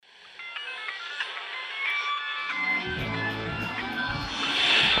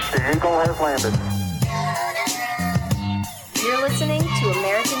The Eagle has landed. You're listening to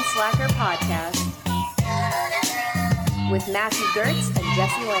American Slacker Podcast with Matthew Gertz and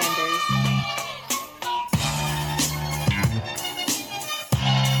Jesse Landers.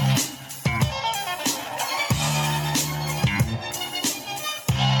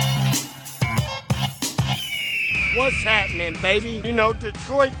 What's happening, baby? You know,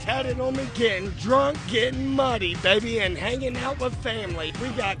 Detroit's had it on me getting drunk, getting muddy, baby, and hanging out with family. We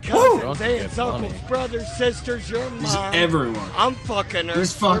got cousins, aunts, uncles, brothers, sisters, your mom. Everyone. I'm fucking her.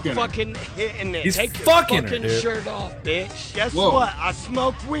 He's fucking We're her. fucking hitting it. He's Take your fucking her, fucking dude. shirt off, bitch. Guess Whoa. what? I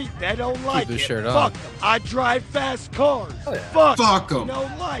smoke weed. They don't like the it. shirt Fuck off. 'em. I drive fast cars. Oh, yeah. Fuck 'em. No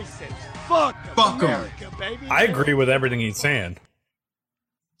license. Fuck 'em. Fuck 'em. America, baby. I agree with everything he's saying.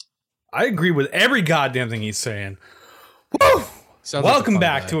 I agree with every goddamn thing he's saying. Woo! Sounds like a Welcome fun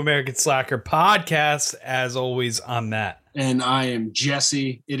back guy. to American Slacker Podcast. As always, I'm Matt. And I am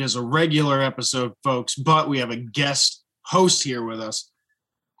Jesse. It is a regular episode, folks, but we have a guest host here with us,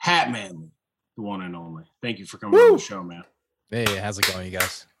 Hat Manly, the one and only. Thank you for coming on the show, man. Hey, how's it going, you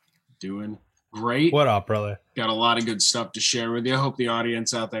guys? Doing great. What up, brother? Got a lot of good stuff to share with you. I hope the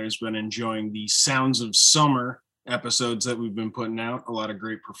audience out there has been enjoying the Sounds of Summer episodes that we've been putting out. A lot of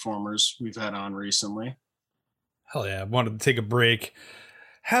great performers we've had on recently. Hell yeah. I wanted to take a break.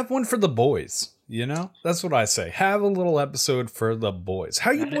 Have one for the boys. You know? That's what I say. Have a little episode for the boys. How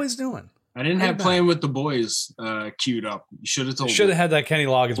you boys doing? I didn't How have you Playing with the Boys queued up. You should have told Should me. have had that Kenny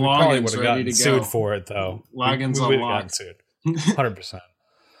Loggins. We probably Loggins would have ready gotten to go. sued for it, though. Loggins we would have unlocked. gotten sued. 100%.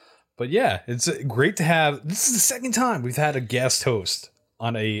 But yeah, it's great to have. This is the second time we've had a guest host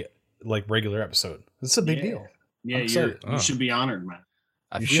on a regular episode. This is a big Yeah. deal. Yeah, I'm excited. you should be honored, man.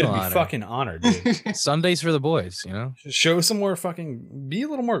 I You feel should be honored. fucking honored, dude. Sundays for the boys, you know? Show some more fucking. Be a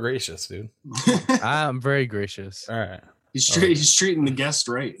little more gracious, dude. I'm very gracious. All right. He's treating the guest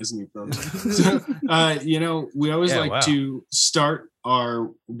right, isn't he, folks? So, we always Yeah, like wow. to start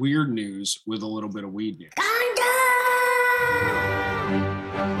our weird news with a little bit of weed news.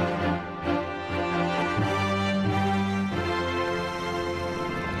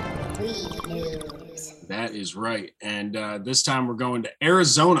 That is right. And this time we're going to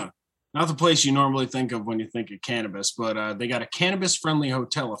Arizona. Not the place you normally think of when you think of cannabis, but they got a cannabis-friendly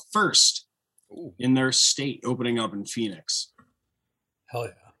hotel, a first in their state, opening up in Phoenix. Hell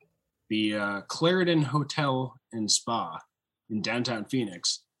yeah. The Clarendon Hotel and Spa in downtown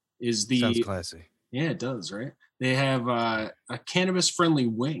Phoenix is the... Sounds classy. Yeah, it does, right? They have a cannabis-friendly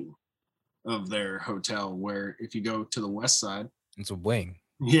wing of their hotel where if you go to the west side, It's a wing.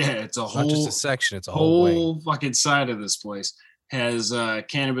 yeah, it's a It's not just whole a section, it's a whole wing. whole fucking side of this place has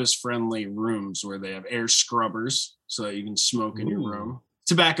cannabis-friendly rooms where they have air scrubbers so that you can smoke in your Ooh. room.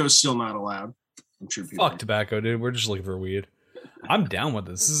 Tobacco's still not allowed. I'm sure people. Fuck tobacco, dude. We're just looking for weed. I'm down with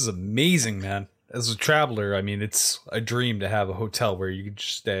this. This is amazing, man. As a traveler, I mean, it's a dream to have a hotel where you can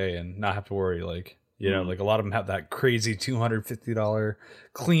just stay and not have to worry. Like, you know, like a lot of them have that crazy $250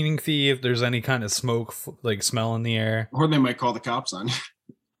 cleaning fee if there's any kind of smoke, smell in the air. Or they might call the cops on you.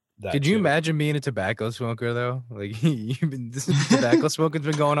 That Could you too. imagine being a tobacco smoker though? Like this tobacco smoking's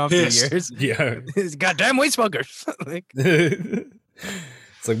been going on for Pissed. years. Yeah. Goddamn weed smokers. Like,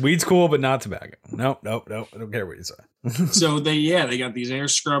 It's like weed's cool, but not tobacco. Nope. I don't care what you say. So they got these air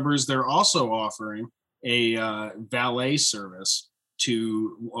scrubbers. They're also offering a valet service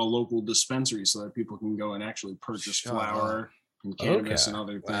to a local dispensary so that people can go and actually purchase Shut flour and cannabis Okay. and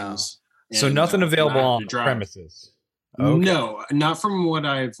other Wow. things. So and, nothing not available have on to drive. premises. Okay. No, not from what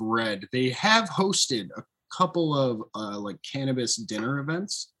I've read. They have hosted a couple of cannabis dinner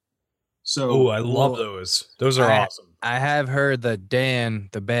events. So Oh, I love Well, those. Those are I- awesome. I have heard that Dan,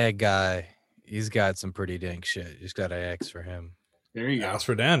 the bad guy, he's got some pretty dank shit. You just gotta ask for him. there you go. Ask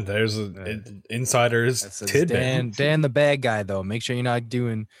for Dan. There's an insider's That's tidbit. Dan the bad guy though. Make sure you're not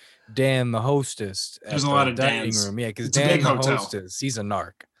doing Dan the hostess. at There's a the lot of dining Dans. room. Yeah, because It's a Dan big the hotel. hostess, he's a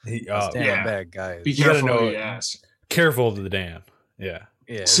narc. He, That's Dan yeah. the bad guy. Be You gotta careful know what it. you ask. careful of the Dan. Yeah.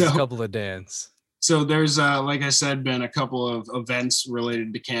 Yeah, there's So- a couple of Dans. So there's, like I said, been a couple of events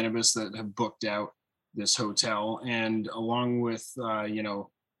related to cannabis that have booked out this hotel, and along with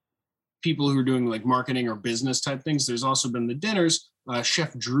people who are doing like marketing or business type things, there's also been the dinners.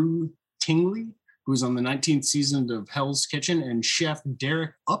 Chef Drew Tingley, who's on the 19th season of Hell's Kitchen, and Chef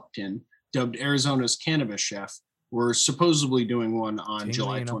Derek Upton, dubbed Arizona's cannabis chef, were supposedly doing one on Tingley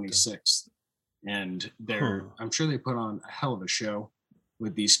July and Upton. 26th, and Huh. I'm sure they put on a hell of a show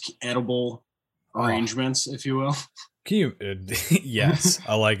with these edible arrangements, if you will. Can you? Yes,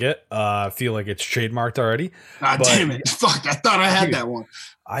 I like it. I feel like it's trademarked already. Ah, But- damn it! Fuck, I thought I had Dude. that one.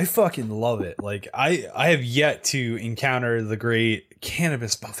 I fucking love it. Like I have yet to encounter the great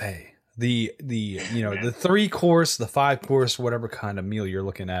cannabis buffet. The 3-course, the 5-course, whatever kind of meal you're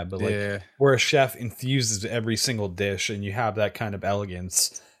looking at, but like Yeah. where a chef infuses every single dish and you have that kind of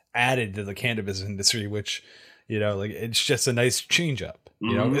elegance added to the cannabis industry, which, like it's just a nice change up,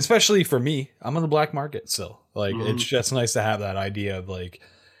 Mhm. especially for me. I'm on the black market still. Like Mhm. it's just nice to have that idea of like,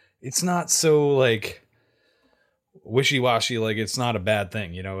 it's not so like wishy-washy, like it's not a bad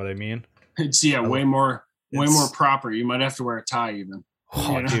thing. You know what I mean? It's way more It's- proper. You might have to wear a tie even,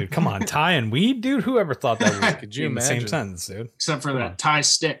 Oh, Yeah. dude, come on, tie and weed, dude. Whoever thought that would Could you be in the same imagine? sentence, dude? except for Come that on. tie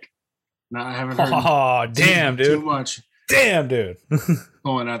stick. No, I haven't heard. Oh, damn, too dude. much. Damn, dude.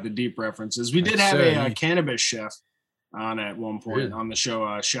 Pulling out the deep references. We did Yes, have sir. a cannabis chef on at one point Really? on the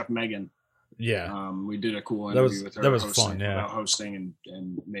show, Chef Megan. Yeah. We did a cool That interview was- with her. that was hosting, fun, yeah. about hosting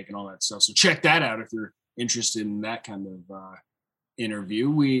and making all that stuff. So check that out if you're interested in that kind of interview.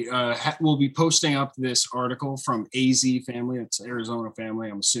 We will be posting up this article from AZ Family. It's Arizona Family,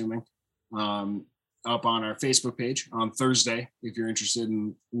 I'm assuming. Up on our Facebook page on Thursday if you're interested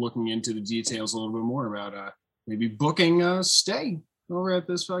in looking into the details a little bit more about maybe booking a stay over at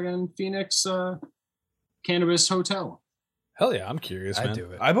this fucking Phoenix cannabis hotel. Hell yeah, I'm curious, I'd man.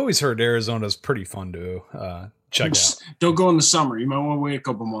 do it. I've always heard Arizona's pretty fun to check out. Don't go in the summer. You might want to wait a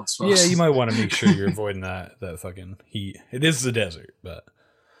couple months. Yeah, folks. you might want to make sure you're avoiding that fucking heat. It is the desert, but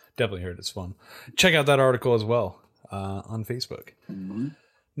definitely heard it's fun. Check out that article as well on Facebook. Mhm.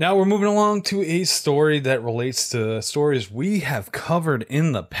 Now we're moving along to a story that relates to stories we have covered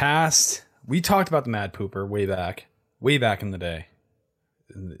in the past. We talked about the Mad Pooper way back in the day,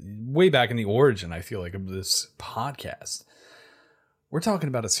 way back in the origin, I feel like, of this podcast. We're talking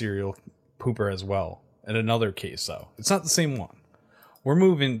about a serial pooper as well. In another case, though, it's not the same one. We're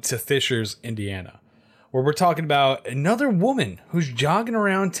moving to Fishers, Indiana, where we're talking about another woman who's jogging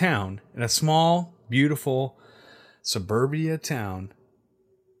around town in a small, beautiful suburbia town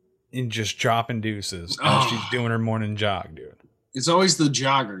and just dropping deuces as she's doing her morning jog, dude. It's always the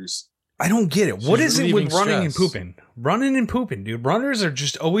joggers. I don't get it. What She's is it with relieving running and stress. pooping? Running and pooping, dude. Runners are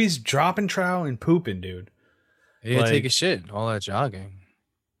just always dropping trow and pooping, dude. Yeah, take a Like- shit. All that jogging.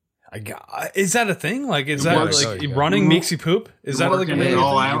 Is that a thing? Like, is It that works. like Oh, yeah. running makes you poop? Is You're that like working a it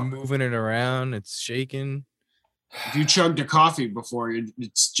all You're out. moving it around. It's shaking. If you chugged a coffee before,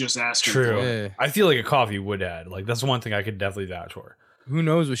 it's just asking. True. for it. Yeah. I feel like a coffee would add. Like, that's one thing I could definitely vouch for. Who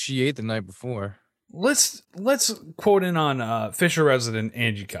knows what she ate the night before? Let's quote in on Fisher resident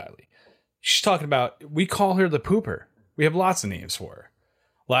Angie Kiley. She's talking about, we call her the pooper. We have lots of names for her.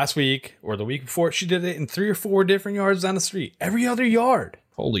 Last week or the week before, she did it in 3 or 4 different yards down the street. Every other yard.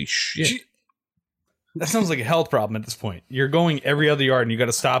 Holy shit. That sounds like a health problem at this point. You're going every other yard and you got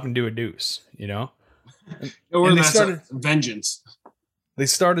to stop and do a deuce, you know? Or And they that's started- vengeance. They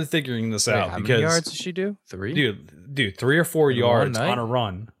started figuring this Wait, out how because many yards does she do? 3? dude, 3 or 4 In one yards night? on a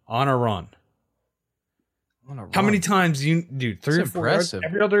run. On a How many run. times you, dude, 3 That's or 4 yards, impressive.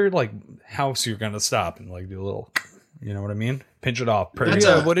 every other like house you're going to stop and like do a little, you know what I mean? Pinch it off. That's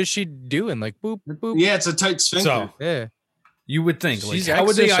Yeah, a- what is she doing? Like boop boop. Yeah, it's a tight sphincter. So Yeah. you would think, like, She's how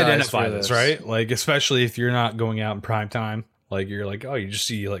would they exercised identify for this, this. right? Like, especially if you're not going out in prime time, like you're like, oh, you just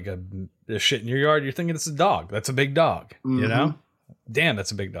see like a shit in your yard, you're thinking it's a dog. That's a big dog, you know? Damn,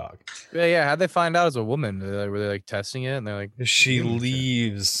 that's a big dog. Yeah. How'd they find out as a woman? Were they like testing it? And they're like, She Hmm, shit.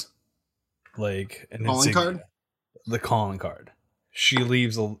 leaves like an Calling insignia. card? The calling card. She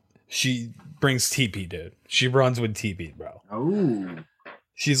leaves she brings TP, dude. She runs with TP, bro. Oh,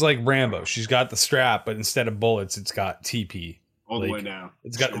 She's like Rambo. She's got the strap, but instead of bullets, it's got TP. all the Like, way down.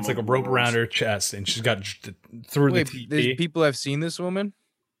 It's like a Multiple rope rows. around her chest, and she's got through wait, the there's TP. people have seen this woman?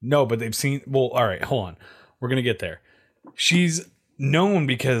 No, but they've seen. Well, all right, hold on. We're gonna get there. She's known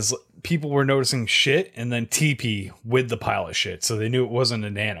because people were noticing shit, and then TP with the pile of shit, so they knew it wasn't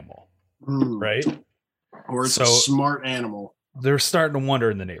an animal, Mm. right? Or it's So- a smart animal. They're starting to wonder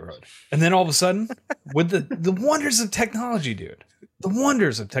in the neighborhood, and then all of a sudden, with the wonders of technology, dude, the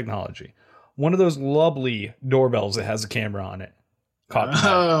wonders of technology, one of those lovely doorbells that has a camera on it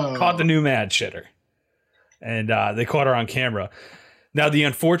caught the new mad shitter, and they caught her on camera. Now, the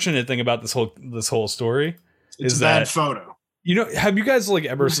unfortunate thing about this whole story It's is a bad that, photo. you know, have you guys like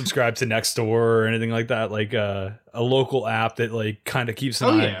ever subscribed to Nextdoor or anything like that, like a local app that like kind of keeps an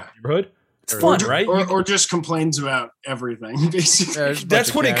Oh, eye on yeah. the neighborhood? It's Or- fun, Or- right? Or, You- or just complains about everything, basically. Yeah, there's a bunch that's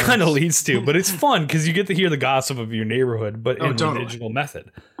of what it Karens. kind of leads to, but it's fun because you get to hear the gossip of your neighborhood, but Oh, in totally. the digital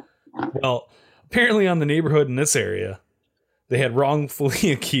method. Well, apparently on the neighborhood in this area, they had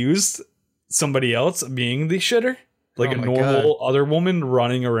wrongfully accused somebody else being the shitter, like Oh a my normal other woman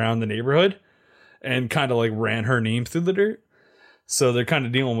running around the neighborhood and kind of like ran her name through the dirt. So they're kind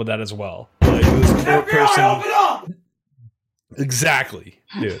of dealing with that as well. Like this poor person. Exactly,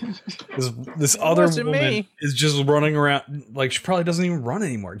 dude. This other woman is just running around like she probably doesn't even run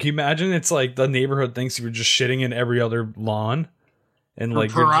anymore. Can you imagine? It's like the neighborhood thinks you were just shitting in every other lawn, and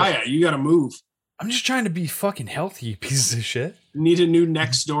like pariah, you got to move. I'm just trying to be fucking healthy, you pieces of shit. You need a new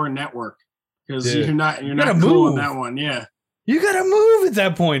next door network because you're not gotta cool move. on that one. Yeah, You gotta move at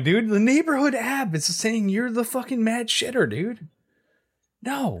that point, dude. The neighborhood app is saying you're the fucking mad shitter, dude.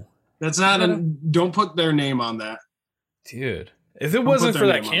 No, that's not don't put their name on that. Dude, if it wasn't for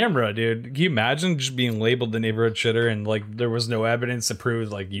that camera, dude, can you imagine just being labeled the neighborhood shitter and like there was no evidence to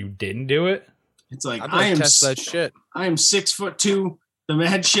prove like you didn't do it? It's like I am test that shit. I am 6'2". The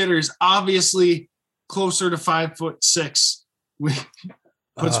mad shitter is obviously closer to 5'6".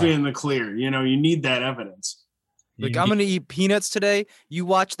 Puts me in the clear. You know, you need that evidence. Like, I'm gonna eat peanuts today. You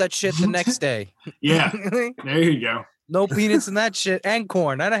watch that shit the next day. Yeah, there you go. No peanuts in that shit, and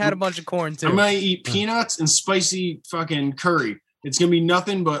corn. I had a bunch of corn too. I'm gonna eat peanuts and spicy fucking curry. It's gonna be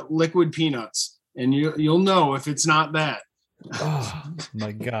nothing but liquid peanuts, and you'll know if it's not that. Oh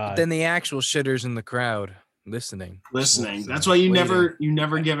my god! Then the actual shitters in the crowd listening. That's why you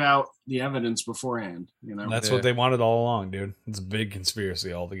never give out the evidence beforehand. You know, that's what they wanted all along, dude. It's a big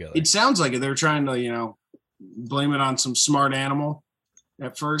conspiracy altogether. It sounds like it. They're trying to, blame it on some smart animal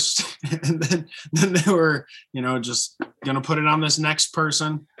at first, and then they were, just gonna put it on this next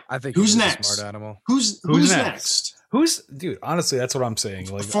person. I think who's next? Smart animal. Who's next? Dude? Honestly, that's what I'm saying.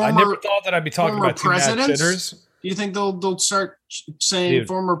 Like, Former, I never thought that I'd be talking about two mad shitters. Do you think they'll start saying Dude,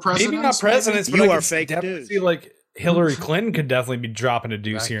 former presidents? Maybe not presidents, but you I are could fake definitely news. see like Hillary Clinton could definitely be dropping a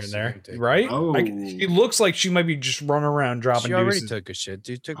deuce here and there, right? Oh. She looks like she might be just running around dropping She already deuces. took a shit.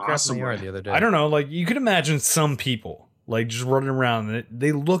 Dude took crap in the yard the other day. I don't know. Like, you could imagine some people like just running around. And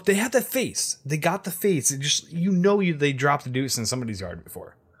they have that face. They got the face. It just they dropped a deuce in somebody's yard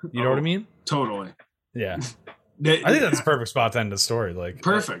before. You know what I mean? Totally. Yeah. I think that's a perfect spot to end the story. Like,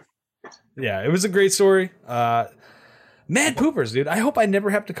 perfect. Yeah, it was a great story. Mad poopers, dude. I hope I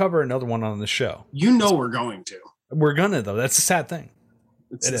never have to cover another one on the show. We're going to. We're gonna though. That's a sad thing.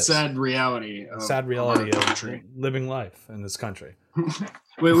 It's a sad reality. Sad reality of living life in this country.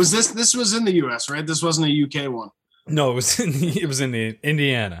 Wait, was this was in the U.S., right? This wasn't a UK one. No, it was in the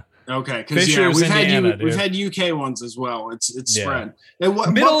Indiana. Okay, because we've had UK ones as well. It's spread.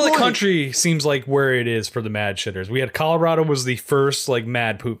 And middle of the country seems like where it is for the mad shitters. We had Colorado was the first like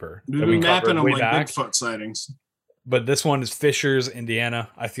mad pooper. We've been mapping them like Bigfoot sightings. But this one is Fishers, Indiana.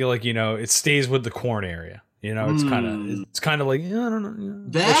 I feel like it stays with the corn area. It's kind of like I don't know.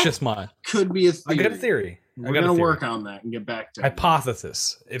 That's just mine. Could be a theory. I got a theory. We're gonna work on that and get back to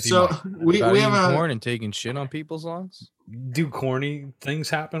hypothesis. If you we have corn and taking shit on people's lawns. Do corny things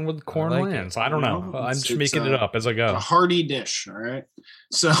happen with corn lands? I don't know. I'm just making it up as I go. A hearty dish. All right.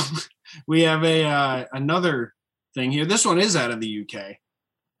 So we have another thing here. This one is out of the UK.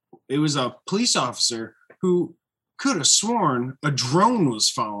 It was a police officer who could have sworn a drone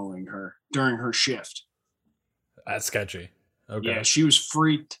was following her during her shift. That's sketchy. Okay. Yeah, she was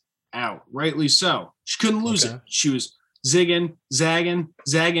freaked out. Rightly so. She couldn't lose it. She was zigging, zagging,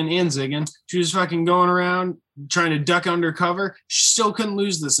 and zigging. She was fucking going around trying to duck under cover. She still couldn't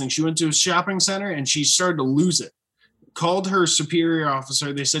lose this thing. She went to a shopping center and she started to lose it. Called her superior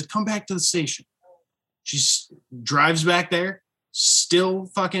officer. They said, come back to the station. She drives back there, still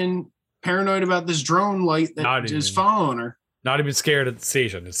fucking paranoid about this drone light that is following her. Not even scared at the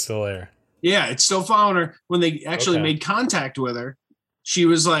station. It's still there. Yeah, it's still following her. When they actually made contact with her, she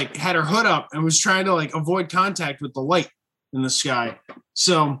was like, had her hood up and was trying to like avoid contact with the light in the sky.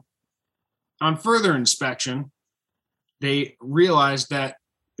 So on further inspection, they realized that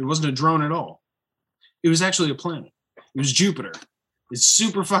it wasn't a drone at all. It was actually a planet. It was Jupiter. It's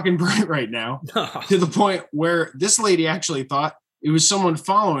super fucking bright right now to the point where this lady actually thought it was someone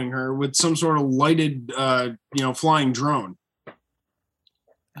following her with some sort of lighted, flying drone.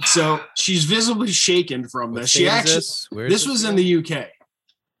 So she's visibly shaken from this. This was in the UK.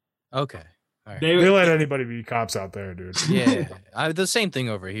 Okay. All right. They let anybody be cops out there, dude. Yeah, the same thing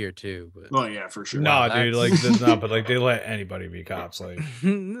over here too. But well, yeah, for sure. No, dude, but like they let anybody be cops. Like, I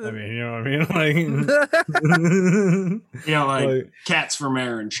mean, you know what I mean? Like, like cats for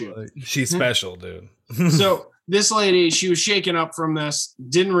mayor and shit. Like, she's special, dude. So this lady, she was shaken up from this.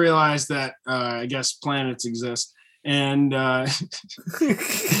 Didn't realize that I guess planets exist. And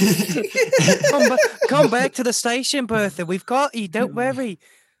come back to the station, Bertha. We've got you. Don't worry.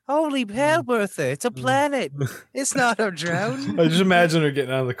 Holy hell, Bertha! It's a planet. It's not a drone. I just imagine her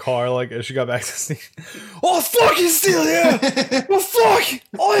getting out of the car, like, as she got back to the station. Oh, fuck, he's still here! Oh, fuck!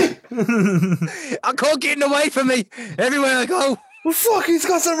 Oi! I can't get him away from me. Everywhere I go. Oh, fuck, he's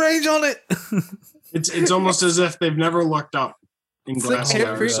got some range on it! It's almost as if they've never looked up in It's like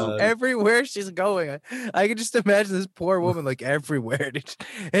Glasgow or something. everywhere she's going. I can just imagine this poor woman like everywhere.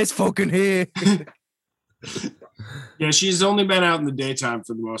 It's fucking here. Yeah, she's only been out in the daytime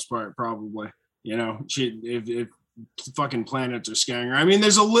for the most part, probably. You know, if fucking planets are scaring her. I mean,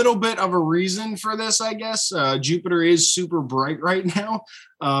 there's a little bit of a reason for this, I guess. Jupiter is super bright right now.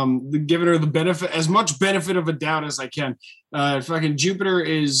 Giving her the benefit, as much benefit of a doubt as I can. Fucking Jupiter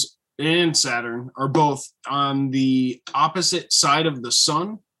and Saturn are both on the opposite side of the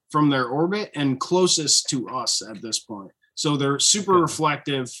sun from their orbit and closest to us at this point. So they're super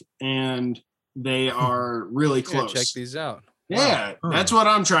reflective and they are really close. Check these out. Yeah, that's what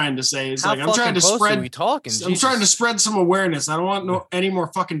I'm trying to say. It's How like I'm trying to fucking close spread. are we talking? I'm trying to spread some awareness. I don't want any more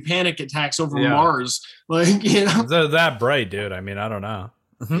fucking panic attacks over Mars. Like, you know, They're that bright, dude. I mean, I don't know.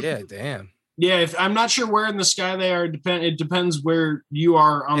 Yeah, damn. yeah. I'm not sure where in the sky they are. It depends where you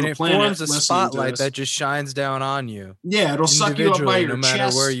are on And the it planet. forms a listening to spotlight this. that just shines down on you. Yeah, it'll suck you up by individually, your no matter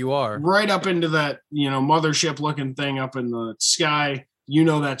chest, where you are. right up into that, mothership looking thing up in the sky. You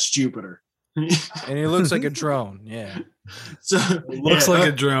know that's Jupiter. And it looks like a drone. Yeah. So Looks like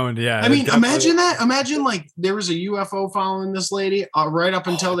a drone. Yeah. I mean, imagine that. Imagine like there was a UFO following this lady right up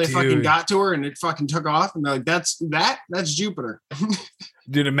until they fucking dude. got to her and it fucking took off. And they're like, that's Jupiter.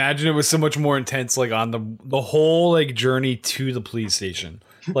 Dude, imagine it was so much more intense, like on the whole like journey to the police station.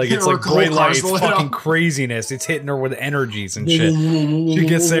 Like it's Or like coal bright cars lights, lit fucking up. craziness. It's hitting her with energies and shit. She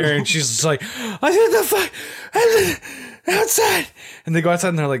gets there and she's just like, I did the fuck outside. And they go outside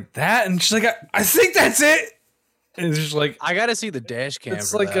and they're like, that? And she's like, I think that's it. And it's just like, I got to see the dash cam.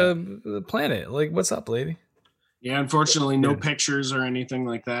 it's for like that. a planet. Like, what's up, lady? Yeah, unfortunately, no pictures or anything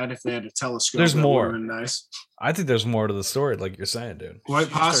like that. If they had a telescope, There's that more. would've been nice. I think there's more to the story, like you're saying, dude.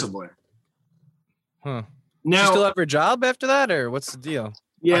 Quite possibly. Huh. Now, She still have her job after that, or what's the deal?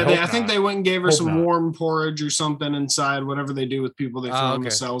 yeah, I I hope think not. they went and gave her Hope some not. warm porridge or something inside. Whatever they do with people, they throw in the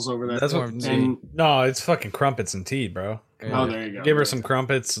okay. cells over there. That's what. Warm tea. And No, it's fucking crumpets and tea, bro. oh, there you go. Give her some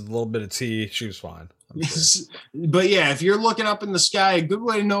crumpets, a little bit of tea. She was fine. I'm sure. But yeah, if you're looking up in the sky, a good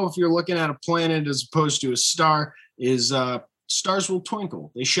way to know if you're looking at a planet as opposed to a star is stars will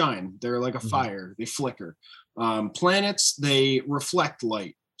twinkle. They shine. They're like a fire. They flicker. Planets, they reflect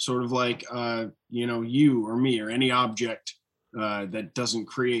light, sort of like you or me or any object that doesn't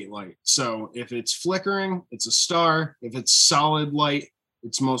create light. So if it's flickering, it's a star. If it's solid light,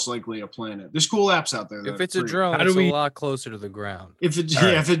 it's most likely a planet. There's cool apps out there. If it's a drone, How do it's we- a lot closer to the ground. If it's All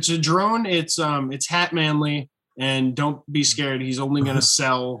right. if it's a drone, it's Hat Manly, and don't be scared. He's only gonna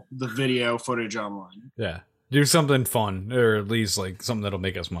sell the video footage online. Yeah. Do something fun, or at least like something that'll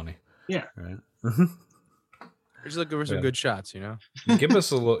make us money. Yeah. Right. We're just looking for some Yeah. good shots, you know? Give us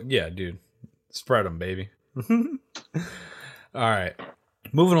a look. Yeah, dude. Spread them, baby. All right.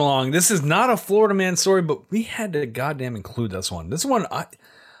 Moving along. This is not a Florida man story, but we had to goddamn include this one. This one,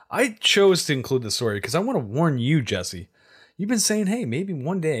 I chose to include the story because I want to warn you, Jesse. You've been saying, hey, maybe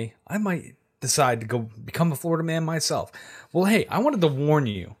one day I might decide to go become a Florida man myself. Well, hey, I wanted to warn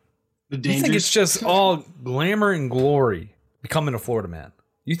you. The You think dangers. it's just all glamour and glory becoming a Florida man.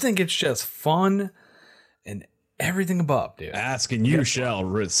 You think it's just fun and everything above, dude. Ask and you shall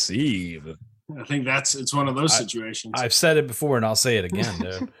receive. I think it's one of those situations. I've said it before and I'll say it again,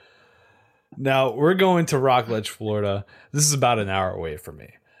 dude. Now, we're going to Rockledge, Florida. This is about an hour away from me.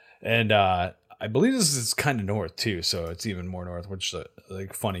 And I believe this is kind of north, too, so it's even more north, which is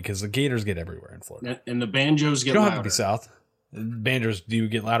like funny because the gators get everywhere in Florida. and the banjos You get don't louder. have to be south. Banjos do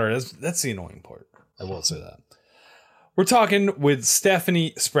get louder. That's the annoying part. I will say that. We're talking with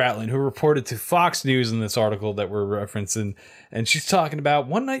Stephanie Spratlin, who reported to Fox News in this article that we're referencing. And she's talking about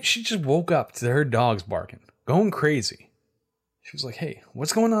one night she just woke up to her dogs barking, going crazy. She was like, hey,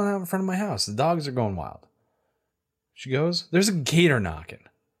 what's going on out in front of my house? The dogs are going wild. She goes, there's a gator knocking.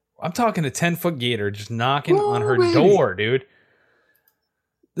 I'm talking a 10-foot gator just knocking Whoa, on her baby. door, dude.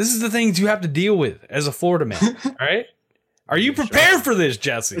 This is the things you have to deal with as a Florida man, all right? Are you prepared for this,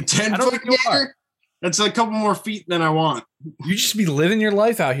 Jesse? A I don't 10-foot think you are. gator? That's a couple more feet than I want. You just be living your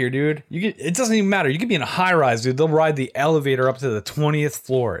life out here, dude. It doesn't even matter. You could be in a high rise, dude. They'll ride the elevator up to the 20th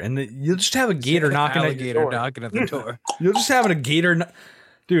floor, and you'll just have a gator knocking at your Alligator door. knocking at the door. You'll just have a gator,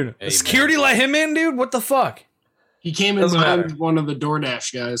 dude. Hey, security let him in, dude. What the fuck? He came in Doesn't behind matter. one of the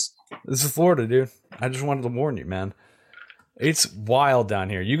DoorDash guys. This is Florida, dude. I just wanted to warn you, man. It's wild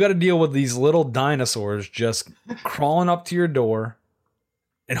down here. You got to deal with these little dinosaurs just crawling up to your door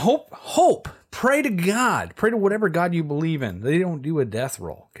And pray to God, pray to whatever God you believe in. They don't do a death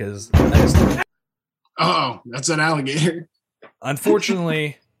roll because that's an alligator.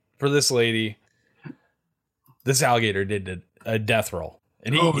 Unfortunately for this lady, this alligator did a death roll.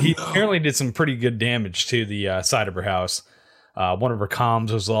 And he apparently did some pretty good damage to the side of her house. One of her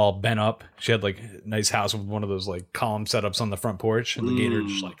columns was all bent up. She had like a nice house with one of those like column setups on the front porch, and the gator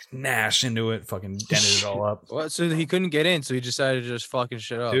just like gnashed into it, fucking dented it all up. Well, so he couldn't get in, so he decided to just fucking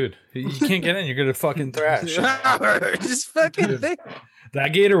shit up. Dude, you can't get in. You're gonna fucking thrash. Just fucking thing.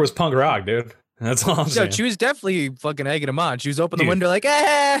 That gator was punk rock, dude. That's all I'm saying. She was definitely fucking egging him on. She was opening the window like,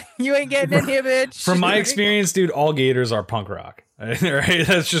 you ain't getting in here, bitch. From my experience, dude, all gators are punk rock. All right,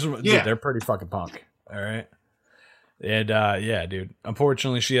 that's just dude, they're pretty fucking punk. All right. And yeah, dude.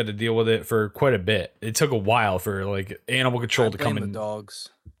 Unfortunately, she had to deal with it for quite a bit. It took a while for like animal control to come in. The dogs,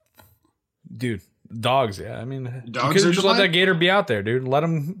 dude. Dogs, yeah. I mean, dogs you could just let that gator be out there, dude. Let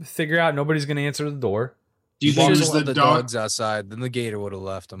them figure out nobody's gonna answer the door. Do you think it was the dogs outside? Then the gator would have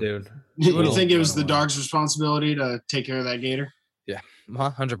left them, dude. You think it was the dog's responsibility to take care of that gator? Yeah,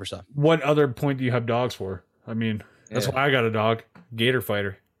 100%. What other point do you have dogs for? I mean, that's why I got a dog, gator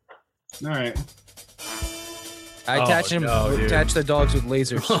fighter. All right. I attach the dogs with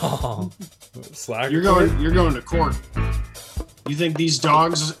lasers. Slacker. You're going to court. You think these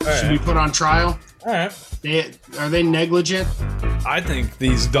dogs should be put on trial? All right. Are they negligent? I think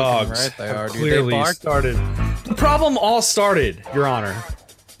these dogs clearly started. The problem all started, Your Honor,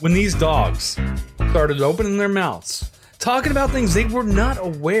 when these dogs started opening their mouths, talking about things they were not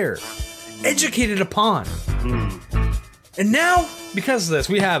aware, educated upon. And now, because of this,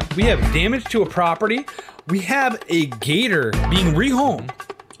 we have damage to a property. We have a gator being rehomed.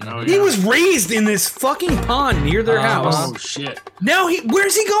 Oh, yeah. He was raised in this fucking pond near their house. Oh shit! Now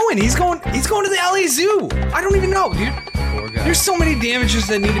where's he going? He's going to the LA Zoo. I don't even know, dude. Poor guy. There's so many damages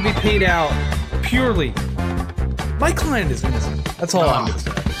that need to be paid out. Purely, my client is innocent. That's all I'm gonna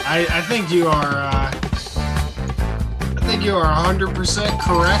say. I think you are. I think you are 100%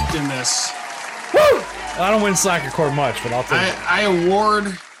 correct in this. Woo! I don't win slacker court much, but I'll take it. I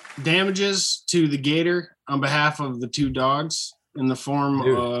award damages to the gator on behalf of the two dogs. In the form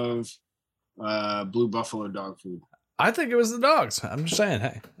of Blue Buffalo dog food. I think it was the dogs. I'm just saying,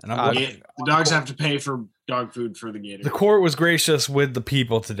 hey. And the dogs have to pay for dog food for the gator. The court was gracious with the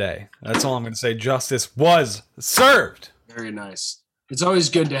people today. That's all I'm going to say. Justice was served. Very nice. It's always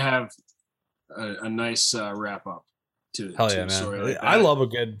good to have a nice wrap up to a story like that. I love a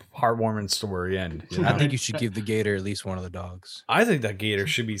good heartwarming story end. You know? I think you should give the gator at least one of the dogs. I think that gator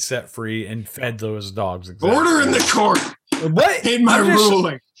should be set free and fed those dogs. Exactly. Order in the court. What? Made my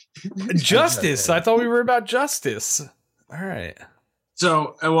ruling. Justice. I thought we were about justice. All right.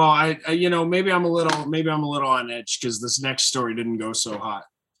 So, well, I maybe I'm a little on edge because this next story didn't go so hot.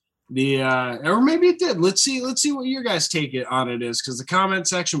 Or maybe it did. Let's see what your guys' take on it is, because the comment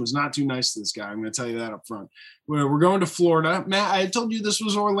section was not too nice to this guy. I'm going to tell you that up front. We're going to Florida. Matt, I told you this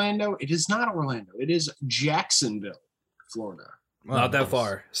was Orlando. It is not Orlando. It is Jacksonville, Florida. Well, not that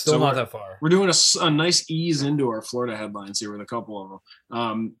far. Still not that far. We're doing a nice ease into our Florida headlines here with a couple of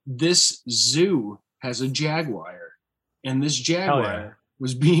them. This zoo has a jaguar, and this jaguar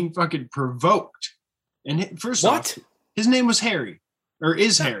was being fucking provoked. And first off, his name was Harry, or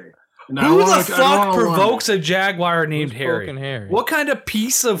is Harry. Who the fuck provokes a jaguar named Harry? What kind of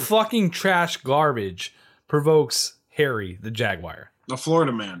piece of fucking trash garbage provokes Harry the jaguar? A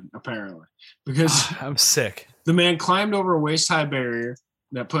Florida man, apparently. Because I'm sick. The man climbed over a waist-high barrier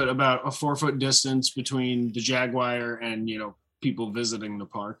that put about a 4-foot distance between the jaguar and, people visiting the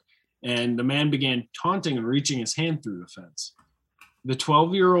park. And the man began taunting and reaching his hand through the fence. The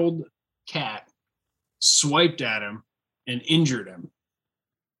 12-year-old cat swiped at him and injured him.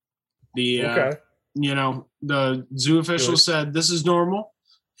 The zoo official said this is normal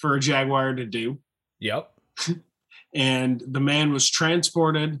for a jaguar to do. Yep. And the man was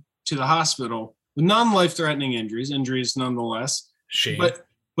transported to the hospital with non-life-threatening injuries nonetheless. Shame.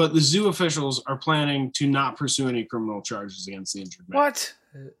 But the zoo officials are planning to not pursue any criminal charges against the injured man. What?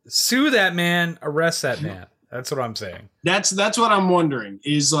 Sue that man, arrest that man. That's what I'm saying. That's what I'm wondering.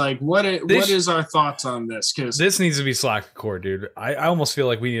 Is like what is our thoughts on this? Because this needs to be slacker court, dude. I almost feel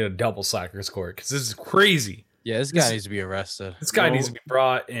like we need a double slackers court because this is crazy. Yeah, this guy needs to be arrested. This guy needs to be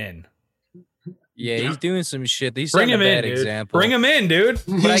brought in. Yeah, he's doing some shit. Bring him in, dude. Example. Bring him in, dude.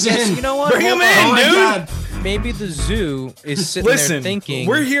 But I guess you know what? Bring him in, dude. God. Maybe the zoo is sitting there thinking.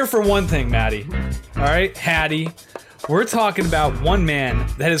 We're here for one thing, Maddie. All right, Hattie. We're talking about one man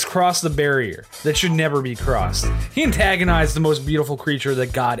that has crossed the barrier that should never be crossed. He antagonized the most beautiful creature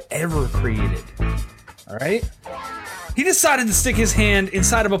that God ever created. All right? He decided to stick his hand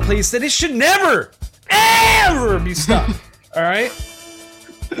inside of a place that it should never, ever be stuck. All right?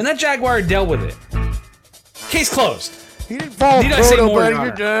 And that Jaguar dealt with it. Case closed. He didn't follow Need I say Proto, more, buddy. Your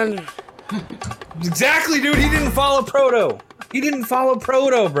You're done. Exactly, dude. He didn't follow Proto. He didn't follow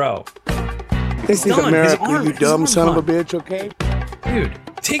Proto, bro. This is done. His America, arm- you his dumb arm son of a gone. bitch, okay? Dude,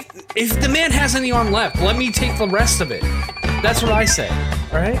 if the man has any arm left, let me take the rest of it. That's what I say.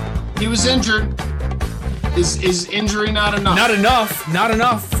 All right? He was injured. Is injury not enough? Not enough. Not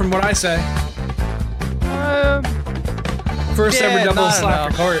enough from what I say. First yeah, ever double not slap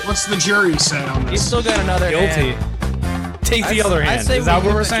enough. court. What's the jury say on He's this? still got another Guilty. hand. Take the other hand. I say Is that we what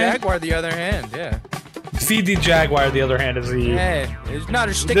give we're the saying? Jaguar the other hand, yeah. Feed the Jaguar the other hand is the. Yeah, it's not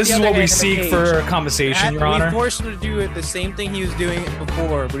just stick This the is other what we hand in the seek cage. for compensation, Your Honor. We forced him to do it the same thing he was doing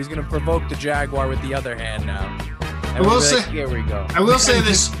before, but he's gonna provoke the Jaguar with the other hand now. And will we'll be say- like, here we go. I will say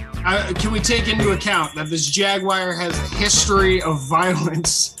this. Can we take into account that this Jaguar has a history of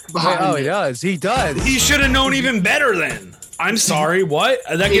violence behind Oh, it? he does. He does. He should have known even better then. I'm sorry, what?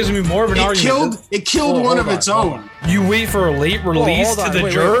 That gives me more of an argument. It killed Whoa, one hold of its on, hold own. You wait for a late release hold to on, the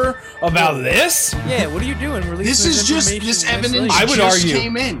wait. juror about this? Yeah, what are you doing? Releasing This is just information this in evidence I would just argue-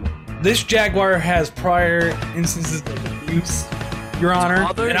 came in. This Jaguar has prior instances of abuse, Your Honor,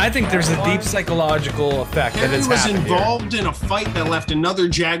 Other and I think there's a deep Jaguars? psychological effect that Harry has was happened here. involved in a fight that left another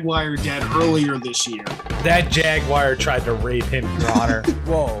Jaguar dead earlier this year. That Jaguar tried to rape him, Your Honor.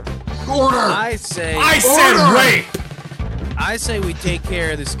 Whoa. Order! I say I said Order! rape! I say we take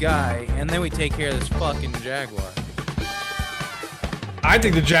care of this guy and then we take care of this fucking Jaguar. I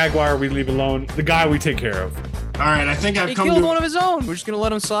think the Jaguar we leave alone. The guy we take care of. All right, I think I've He come killed to. one of his own. We're just gonna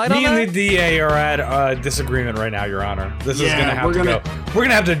let him slide Me on and the that? DA are at disagreement right now, Your Honor. This is Yeah, gonna have we're to gonna- go. We're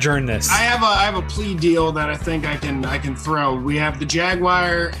gonna have to adjourn this. I have a plea deal that I think I can throw. We have the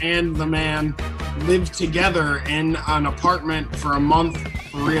Jaguar and the man live together in an apartment for a month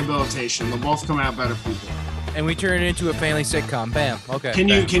for rehabilitation. They'll both come out better people. And we turn it into a family sitcom. Bam. Okay. Can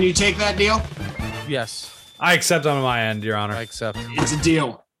you take that deal? Yes. I accept on my end, Your Honor. I accept. It's a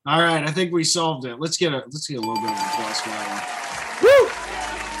deal. All right, I think we solved it. Let's get a little bit of applause for that one. Woo!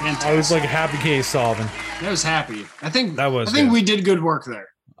 Fantastic. I was like a happy case solving. I was happy. I think That was I think good. we did good work there.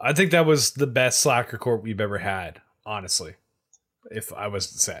 I think that was the best slacker court we've ever had, honestly. If I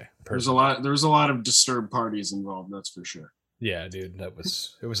was to say. There's personally. a lot of disturbed parties involved, that's for sure. Yeah, dude, it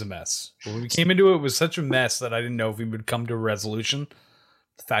was a mess. When we came into it, it was such a mess that I didn't know if we would come to a resolution.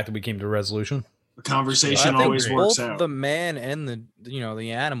 The fact that we came to a resolution. The conversation I think always works both out. the man and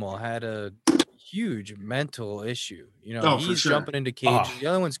the animal had a huge mental issue. Oh, for he's sure. jumping into cages. Oh. The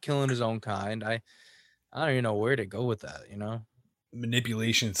other one's killing his own kind. I don't even know where to go with that.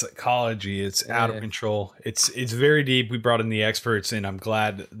 Manipulation, psychology, it's out of Yeah. control. It's very deep. We brought in the experts, and I'm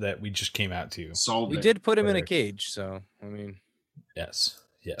glad that we just came out to you. Solved We it did put him in a Correct. cage, so I mean, Yes.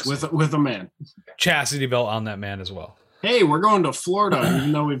 with a man. Chastity belt on that man as well. Hey, we're going to Florida,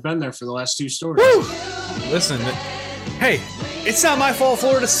 even though we've been there for the last two stories. Listen, hey, it's not my fault.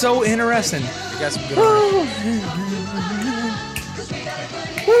 Florida's so interesting. we got some good. art.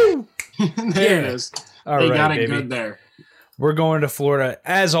 There it is. All They right, got it baby. good there. We're going to Florida.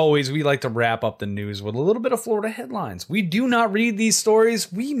 As always, we like to wrap up the news with a little bit of Florida headlines. We do not read these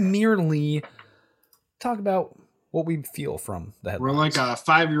stories. We merely talk about what we feel from the We're headlines. like a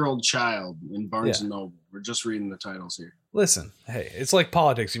 5-year-old child in Barnes Yeah. and Noble. We're just reading the titles here. Listen, hey, it's like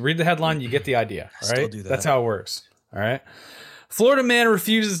politics. You read the headline, you get the idea. All Still right, do that. that's how it works. All right. Florida man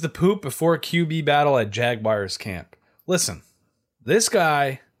refuses to poop before QB battle at Jaguars camp. Listen, this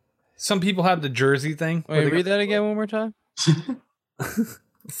guy. Some people have the jersey thing. where Wait, they read that again one more time.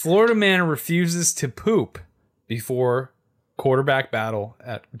 Florida man refuses to poop before quarterback battle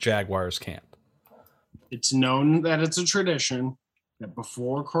at Jaguars camp. It's known that it's a tradition that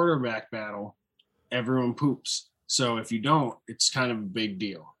before quarterback battle, everyone poops. So if you don't, it's kind of a big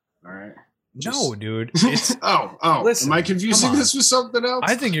deal. All right. No, dude. It's. Oh. Listen, Am I confusing come on. this with something else?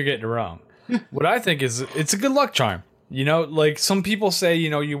 I think you're getting it wrong. What I think is it's a good luck charm. Like some people say,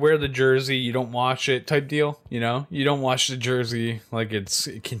 you wear the jersey, you don't wash it type deal. You don't wash the jersey like it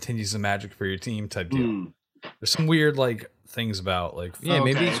continues the magic for your team type deal. Hmm. There's some weird things about Yeah,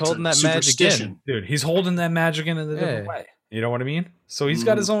 maybe he's it's holding a that magic superstition. in. dude, he's holding that magic in a different Yeah. way. You know what I mean? So he's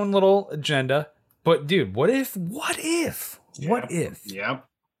got his own little agenda. But dude, what if? Yep. The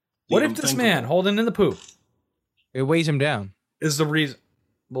What if this man unthinkable. holding in the poop It weighs him down. is the reason?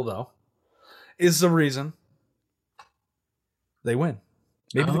 Well, no, is the reason they win.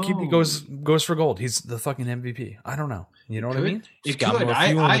 Maybe the QB goes for gold. He's the fucking MVP. I don't know. You know what I mean? It got could. more fuel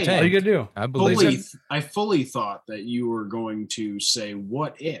in the What are tank. you gonna do? I believe it. I fully thought that you were going to say,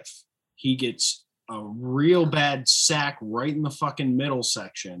 what if he gets a real bad sack right in the fucking middle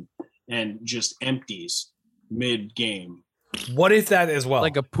section and just empties mid game. What is that as well?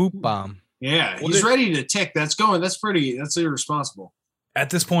 Like a poop bomb. Yeah, he's ready to tick. That's irresponsible. At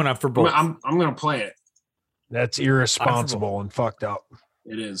this point, I'm for both. I'm gonna play it. That's irresponsible and fucked up.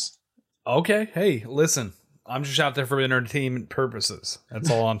 It is. Okay, hey, listen. I'm just out there for entertainment purposes. That's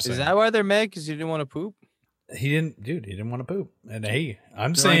all I'm saying. Is that why they're mad? Because you didn't want to poop? He didn't want to poop. And hey,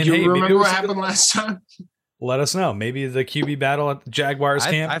 I'm Like, saying, you hey, maybe remember it was what happened last time? let us know. Maybe the QB battle at the Jaguars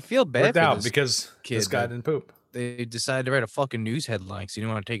camp I feel bad worked for out this because kid this guy that- didn't poop. They decided to write a fucking news headline because you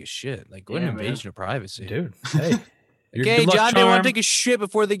didn't want to take a shit. Like, what an Yeah, man. invasion of privacy. Dude, hey. your Okay, good luck John didn't want charm- to take a shit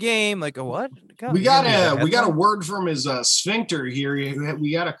before the game. Like, a what? God, We you got didn't read a that word from his sphincter here.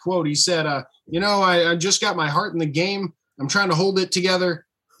 We got a quote. He said, I just got my heart in the game. I'm trying to hold it together.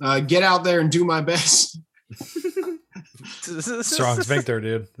 Get out there and do my best. headline. Strong sphincter,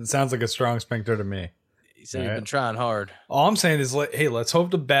 dude. It sounds like a strong sphincter to me. He said he's Alright. been trying hard. All I'm saying is, hey, let's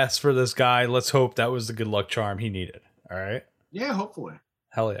hope the best for this guy. Let's hope that was the good luck charm he needed. All right? Yeah, hopefully.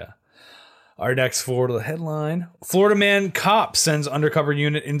 Hell yeah. Our next Florida headline. Florida man cop sends undercover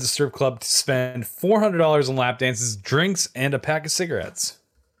unit into strip club to spend $400 on lap dances, drinks, and a pack of cigarettes.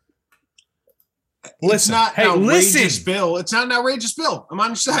 It's Listen, not hey, an outrageous listen. bill. It's not an outrageous bill. I'm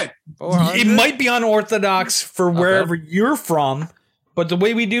on your side. It might be unorthodox for wherever you're from, but the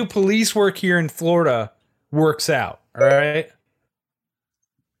way we do police work here in Florida works out. All right?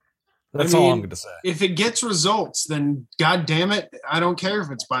 That's all I'm going to say. If it gets results, then God damn it, I don't care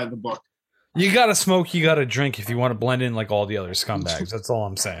if it's by the book. You got to smoke, you got to drink if you want to blend in like all the other scumbags. That's all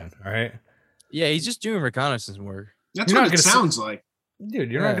I'm saying. All right? Yeah, he's just doing reconnaissance work. That's You're what not it gonna sounds like.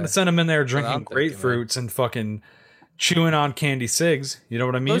 Dude, you're not Yeah. going to send them in there what drinking I'm thinking, grapefruits and fucking chewing on candy cigs. You know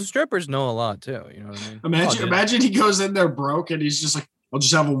what I mean? Those strippers know a lot too. You know what I mean? Imagine, dude. imagine he goes in there broke and he's just like, I'll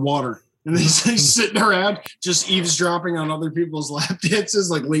just have a water. And then he's sitting around just eavesdropping on other people's lap dances,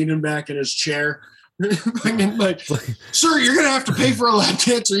 like leaning back in his chair. like, sir, you're going to have to pay for a lap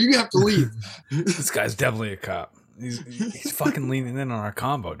dance or you have to leave. This guy's definitely a cop. He's fucking leaning in on our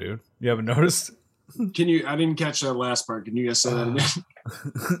combo, dude. You haven't noticed? Can you, I didn't catch that last part. Can you guys say that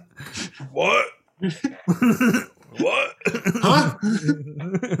again? What? What? Huh?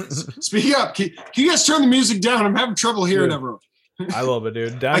 Speak up. Can you guys turn the music down? I'm having trouble hearing Dude. everyone. I love it,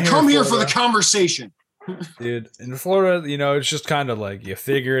 dude. Down I in come here for the Florida, conversation. dude. In Florida, you know, it's just kind of like you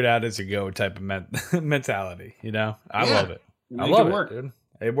figure it out as you go type of mentality. You know, I Yeah. love it. I Make love it it, work. dude.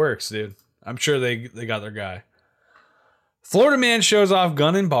 It works, dude. I'm sure they got their guy. Florida man shows off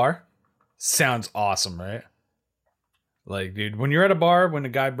gun in bar. Sounds awesome, right? Like, dude, when you're at a bar, when a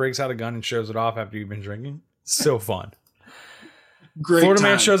guy breaks out a gun and shows it off after you've been drinking, so fun. Great Florida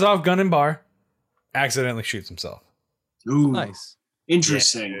time. man shows off gun in bar, accidentally shoots himself. Ooh, Nice.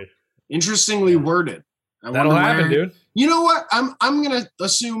 interesting. Yeah, dude. Interestingly worded. I That'll wonder happen, where- dude. You know what? I'm gonna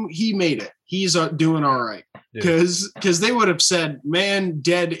assume he made it. He's doing all right Dude. because they would have said man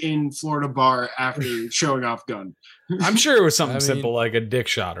dead in Florida bar after showing off gun. I'm sure it was something I mean- simple like a dick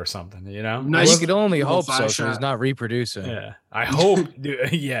shot or something, you know? Nice. You could only little hope so. thigh So he's shot. not reproducing. Yeah. I hope,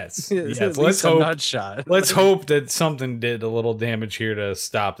 dude. Yes. At Yes. least Let's a hope. nut shot. Let's hope that something did a little damage here to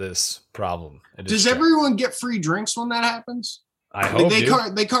stop this problem. It is Does true. everyone get free drinks when that happens? I Like,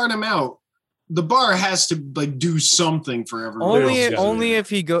 hope, they card him out. The bar has to like do something for everyone. Only if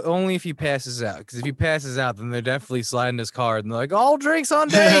he passes out. Because if he passes out, then they're definitely sliding his card and they're like, all drinks on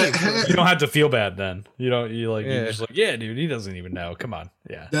Dave. You don't have to feel bad then. You're Yeah. just like, yeah, dude, he doesn't even know. Come on.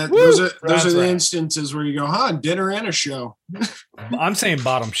 Yeah. Those are Rounds the round. instances where you go, huh? Dinner and a show. I'm saying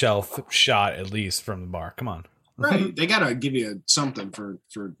bottom shelf shot at least from the bar. Come on. Right. They gotta give you something for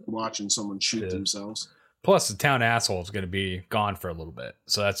watching someone shoot Yeah. themselves. Plus, the town asshole is going to be gone for a little bit.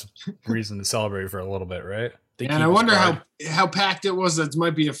 So that's reason to celebrate for a little bit, right? They And keep I his wonder card. how packed it was. That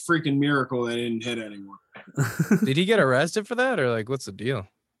might be a freaking miracle they didn't hit anyone. Did he get arrested for that? Or like, what's the deal?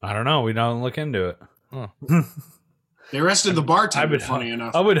 I don't know. We don't look into it. They arrested the bartender. would Funny hope,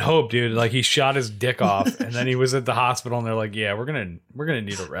 enough. I would hope, dude. Like he shot his dick off, and then he was at the hospital, and they're like, "Yeah, we're gonna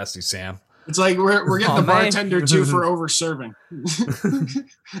need to arrest you, Sam." It's like we're getting Aw, the man. bartender too for over serving.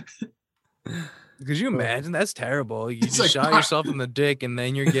 Could you imagine? That's terrible. You It's just like, shot fuck. yourself in the dick and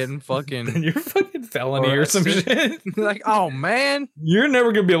then you're getting And fucking you're fucking felony or some arrested. shit. like, oh man, You're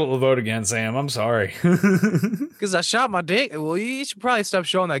never gonna be able to vote again, Sam. I'm sorry. because I shot my dick. Well, you should probably stop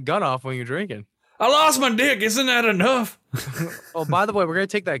showing that gun off when you're drinking. I lost my dick. Isn't that enough? Oh, by the way, we're gonna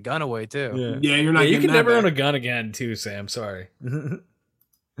take that gun away too. Yeah, you're not. you getting can that never own back. a gun again, too, Sam. Sorry. All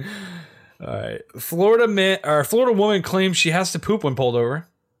right. Florida woman claims she has to poop when pulled over.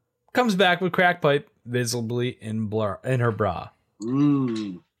 Comes back with crack pipe visibly in her bra.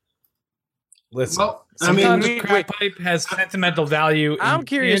 Mm. Listen, Well, I sometimes mean, a crack pipe has sentimental value. I'm and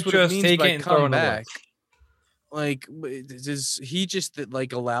curious you what it just means take by it and throw it come in the back. woods. Like, does he just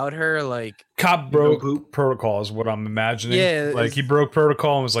like allowed her? Like, Cop broke protocol is what I'm imagining. Yeah, like he broke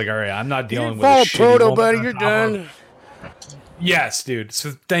protocol and was like, "All right, I'm not dealing with Fall a shitty proto, woman buddy. on You're top of-" done. Yes, dude.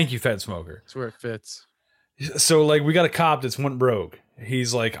 So thank you, Fed Smoker. that's where it fits. So like we got a cop that's went rogue.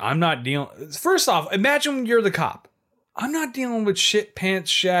 He's like, I'm not dealing. First off, imagine you're the cop. I'm not dealing with shit pants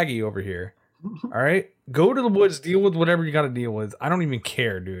Shaggy over here. All right, go to the woods, deal with whatever you got to deal with. I don't even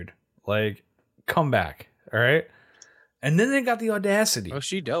care, dude. Like, come back. All right. And then they got the audacity, Oh,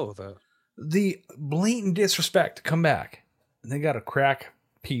 she dealt with it. the blatant disrespect to come back. And they got a crack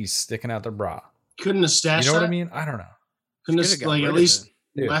piece sticking out their bra. couldn't have stashed You know what that? I mean? I don't know. Couldn't Should've have, got like, rid at of least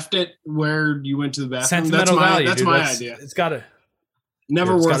Dude. left it where you went to the bathroom. Sentimental value. That's dude. my That's- idea. It's got to.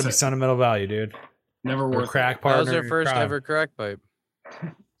 Never It's got worth to be it. sentimental value, dude. Never Or worth it. crack That was partner. her first crime. ever crack pipe.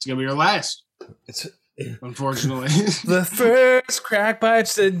 It's gonna be your last, It's unfortunately. the first crack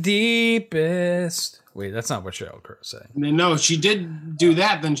pipe's the deepest. Wait, that's not what Sheryl Crow said. I mean, no, if she did do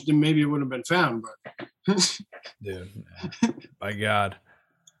that, then maybe it would have been found. But Dude, my God.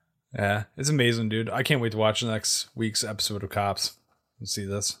 Yeah, it's amazing, dude. I can't wait to watch the next week's episode of Cops and see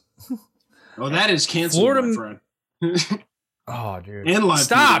this. oh, that is canceled, Florida- my friend. Oh, dude. And live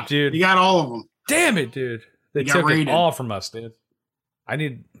Stop, TV. dude. You got all of them. Damn it, dude. They You got took raided. it all from us, dude.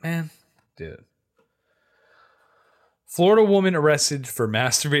 Dude. Florida woman arrested for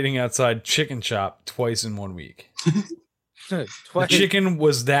masturbating outside chicken shop twice in 1 week. The Twice. chicken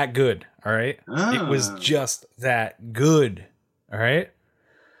was that good, all right? It was Ah. just that good, all right?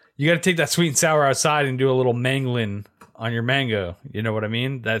 You got to take that sweet and sour outside and do a little mangling on your mango. You know what I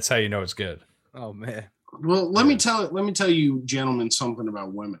mean? That's how you know it's good. Oh man. Well, let me tell you, gentlemen, something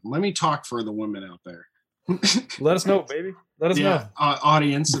about women. Let me talk for the women out there. Let us know, baby. Let us know.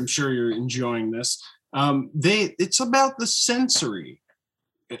 Audience, I'm sure you're enjoying this. It's about the sensory,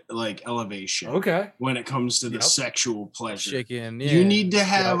 like, elevation. Okay. When it comes to the Yep. sexual pleasure, Chicken. you yeah. need to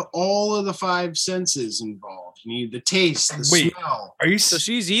have all of the five senses involved. You need the taste, the Wait. smell. Are you So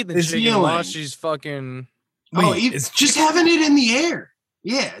she's eating the It's chicken while feeling. she's fucking. Wait, Just having it in the air.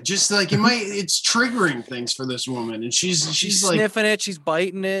 Yeah, just like it's triggering things for this woman, and she's like sniffing it. She's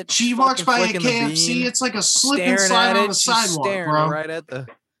biting it. she she's walks fucking by a flicking the KFC. bean, It's like a slip and staring slide at on it. the She's sidewalk, staring bro. right at the.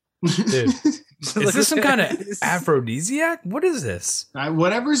 dude? Is this some kind of This- aphrodisiac? What is this?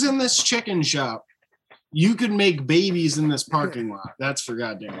 Whatever's in this chicken shop, you could make babies in this parking lot. That's for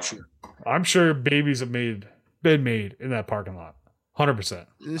goddamn sure. I'm sure babies have been made in that parking lot. 100%.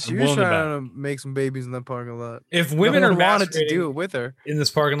 She I'm was willing to trying to make some babies in that parking lot. If women no are one wanted to masturbating do it with her. in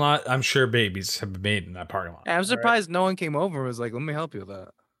this parking lot, I'm sure babies have been made in that parking lot. I'm All right? surprised no one came over and was like, "Let me help you with that."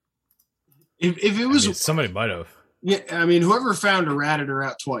 If it I was, mean, somebody might have. yeah, I mean, whoever found her ratted her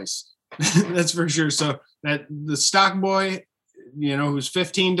out twice. That's for sure. So that the stock boy, who's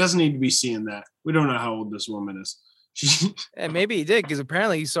 15, doesn't need to be seeing that. We don't know how old this woman is. She, And maybe he did because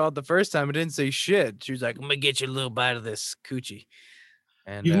apparently he saw it the first time and didn't say shit. She was like, "I'm gonna get you a little bite of this coochie."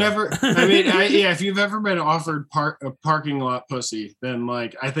 And you've never. I mean, if you've ever been offered a parking lot pussy, then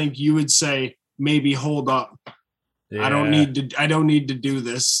like I think you would say maybe hold up. I don't need to do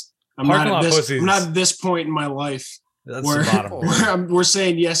this. I'm Parking not lot at this. pussies. I'm not at this point in my life That's where, the bottom. we're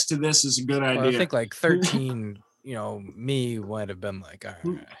saying yes to this is a good Well, idea. I think like 13, me would have been like,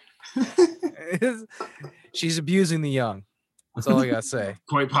 all right. She's abusing the young. That's all I gotta say.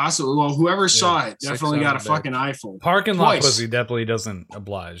 Quite possibly. Well, whoever saw it 6, definitely got a 7 fucking iPhone. Parking lot Twice. pussy definitely doesn't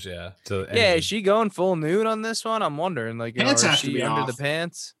oblige, yeah. To Yeah, anything. is she going full nude on this one? I'm wondering. Like, Pants is have to she be under off. the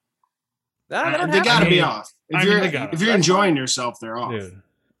pants? They They got to be off. I mean, they gotta. If you're enjoying yourself, they're off. Dude.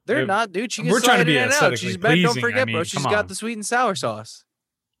 They're If- not, dude. She can we're trying to slide be in and out. aesthetically She's better. Don't pleasing, forget, I mean, bro. She's come got on. the sweet and sour sauce.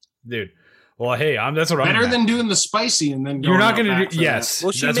 Dude. Well, hey, that's what I'm Better at. than doing the spicy and then You're going not out going to back do. for Yes.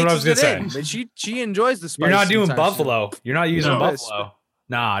 Well, she that's what I was going mixes to it say. in, but she enjoys the spice. You're not doing sometimes. buffalo. You're not using No. buffalo.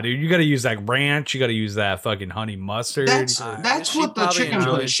 Nah, dude, you got to use that ranch. You got to use that fucking honey mustard. That's She what the probably chicken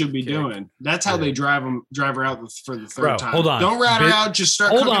enjoys place should be the kick. doing. That's how Yeah. they drive her out for the third Bro, time. hold on. Don't rat her Bit- out. Just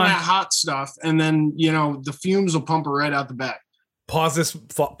start hold cooking on. that hot stuff, and then the fumes will pump her right out the back. Pause this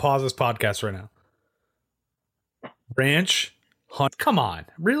podcast right now. Ranch, hunt. Come on,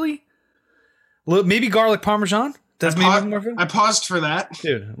 really? Maybe garlic parmesan. Does maybe pa- more fun? I paused for that.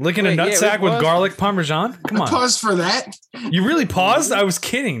 Dude, licking Wait, a yeah, nutsack we with paused. garlic parmesan. Come I on, paused for that. you really paused? I was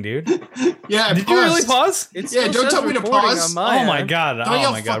kidding, dude. Yeah, I Did you really paused. pause? It Yeah, still don't says tell me to recording pause. on Oh my end. god! Don't Oh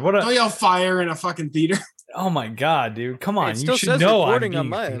yell my god! fu- What Don't a! yell fire in a fucking theater. Oh my god, dude! Come on, It you still should says know I'm recording on being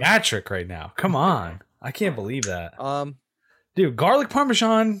my end. theatric right now. Come on, I can't believe that, Um, dude. Garlic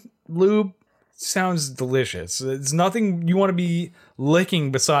parmesan lube, sounds delicious. It's nothing you want to be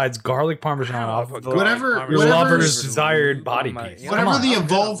licking besides garlic parmesan off of Whatever- your whatever's- lover's desired body Oh my- piece. yeah. Come Whatever on. the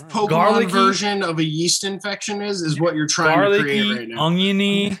evolved Pokemon Garlicky- version of a yeast infection is what you're trying to create Garlicky, right now.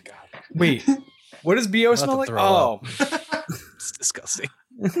 oniony. Wait, what does BO smell like? throw Oh, It's disgusting.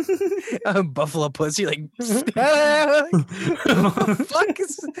 Buffalo pussy, like fuck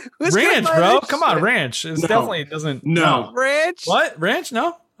is who's got ranch, my bro. ranch? Come on, ranch. It No. definitely doesn't. No. ranch. What ranch?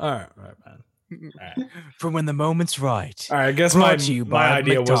 No. All right, man. All right. For when the moment's right. All right, I guess Brought to you my by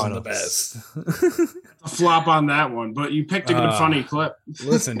idea wasn't the McDonald's. best. A flop on that one, but you picked a good funny clip.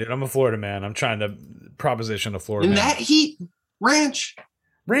 Listen, dude, I'm a Florida man. I'm trying to proposition a Florida In man. that heat, ranch.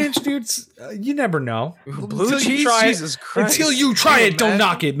 Ranch, dudes, you never know. Blue Until you cheese, try it- Jesus Christ. Until you try Can it, don't imagine?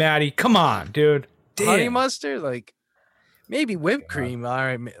 knock it, Maddie. Come on, dude. Honey Damn. mustard, like maybe whipped cream. All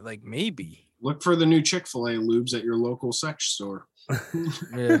right, like maybe. Look for the new Chick-fil-A lubes at your local sex store.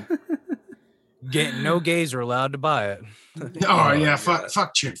 Yeah. No gays are allowed to buy it. Oh, yeah,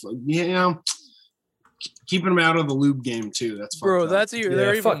 fuck Chick-fil-A. You know, keeping them out of the lube game too. That's Bro, fucked up. that's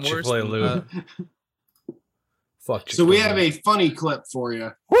they're fuck even worse. Chick-fil-A Than, lube. Fuck. So we Chick-fil-A. have a funny clip for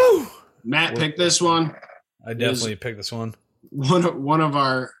you. Woo! Matt picked this one. I definitely picked this one. One of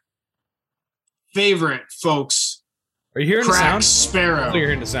our favorite folks, Are you hearing the Crack sound? Sparrow. Oh, you're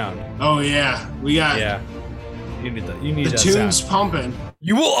hearing the sound. Oh yeah, we got Yeah. You need that. You need the that tunes sound. pumping.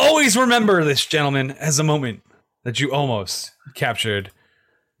 You will always remember this, gentlemen, as a moment that you almost captured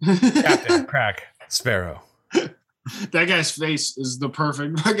Captain Crack Sparrow. That guy's face is the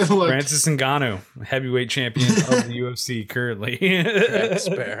perfect fucking look. Francis Ngannou, heavyweight champion of the UFC currently. Crack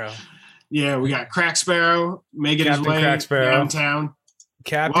Sparrow. Yeah, we got Crack Sparrow making Captain his way Crack Sparrow. downtown.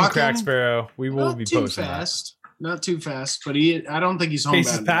 Captain Walking, Crack Sparrow. We will Not be too posting fast. Not too fast, but I don't think he's Pace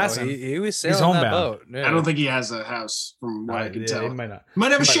is homebound. fast. Oh, he was He's sailing that homebound. boat. Yeah. I don't think he has a house, from what I can Yeah, tell. he might not.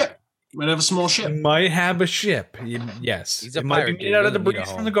 Might have a He might- ship. Might have a small He ship. might have a ship. Yes. He's a it might be pirate, made dude. out of He doesn't need debris a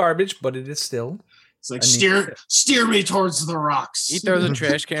from home. the garbage, but it is still. It's like I need- steer me towards the rocks. He throws a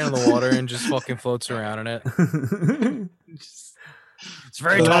trash can in the water and just fucking floats around in it. It's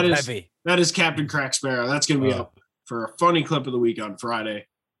very So top that is- heavy. That is Captain Crack Sparrow. That's going to be Oh. up for a funny clip of the week on Friday.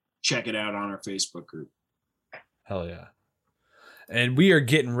 Check it out on our Facebook group. Hell yeah. And we are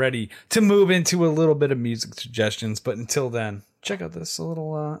getting ready to move into a little bit of music suggestions. But until then, check out this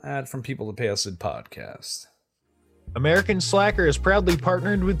little ad from People to Pay Us Good podcast. American Slacker is proudly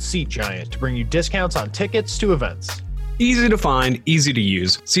partnered with Seat Giant to bring you discounts on tickets to events. Easy to find, easy to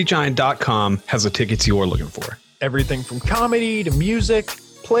use. SeatGiant.com has the tickets you're looking for. Everything from comedy to music,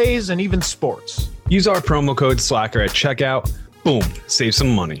 plays, and even sports. Use our promo code SLACKER at checkout. Boom, save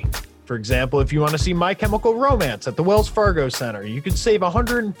some money. For example, if you want to see My Chemical Romance at the Wells Fargo Center, you could save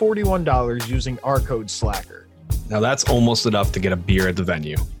 $141 using our code SLACKER. Now that's almost enough to get a beer at the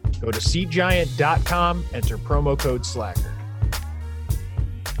venue. Go to SeatGiant.com, enter promo code SLACKER.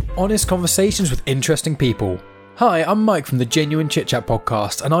 Honest conversations with interesting people. Hi, I'm Mike from the Genuine Chit Chat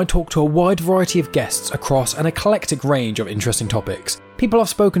podcast, and I talk to a wide variety of guests across an eclectic range of interesting topics. People I've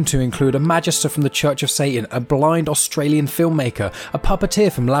spoken to include a magister from the Church of Satan, a blind Australian filmmaker, a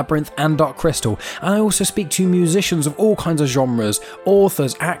puppeteer from Labyrinth and Dark Crystal, and I also speak to musicians of all kinds of genres,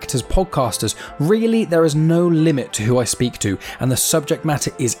 authors, actors, podcasters. Really, there is no limit to who I speak to, and the subject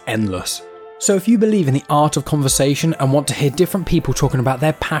matter is endless. So if you believe in the art of conversation and want to hear different people talking about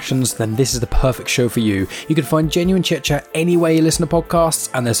their passions, then this is the perfect show for you. You can find Genuine Chit Chat anywhere you listen to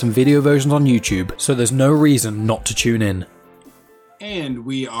podcasts, and there's some video versions on YouTube, so there's no reason not to tune in. And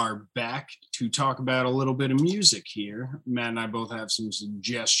we are back to talk about a little bit of music here. Matt and I both have some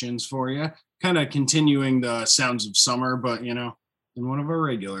suggestions for you, kind of continuing the Sounds of Summer, but in one of our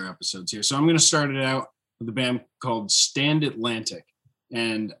regular episodes here. So I'm going to start it out with a band called Stand Atlantic.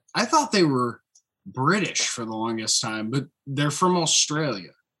 And I thought they were British for the longest time, but they're from Australia.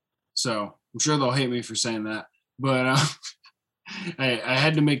 So I'm sure they'll hate me for saying that. But I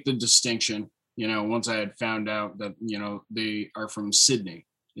had to make the distinction, once I had found out that, they are from Sydney.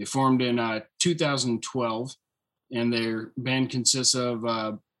 They formed in 2012, and their band consists of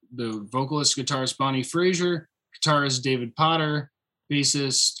the vocalist, guitarist Bonnie Fraser, guitarist David Potter,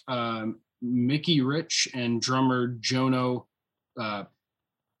 bassist Mickey Rich, and drummer Jono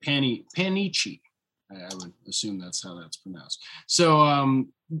Panici. I would assume that's how that's pronounced. So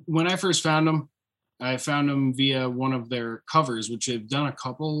when I first found them, I found them via one of their covers, which they've done a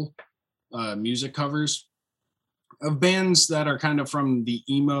couple music covers of bands that are kind of from the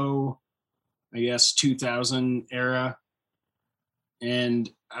emo, 2000 era. And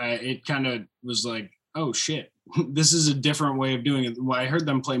it kind of was like, oh shit, this is a different way of doing it. Well, I heard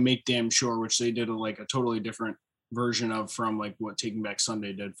them play Make Damn Sure, which they did a totally different version of from like what Taking Back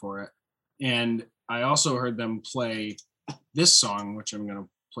Sunday did for it. And I also heard them play this song, which I'm going to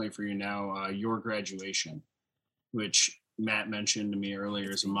play for you now, Your Graduation, which Matt mentioned to me earlier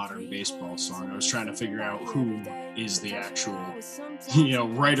is a modern baseball song. I was trying to figure out who is the actual,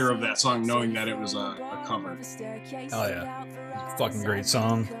 writer of that song, knowing that it was a cover. Oh yeah, fucking great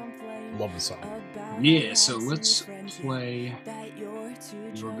song. Love the song. Yeah, so let's play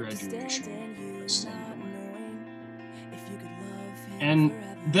Your Graduation. And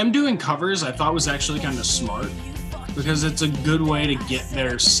them doing covers, I thought was actually kind of smart because it's a good way to get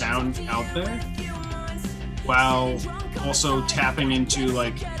their sound out there while also tapping into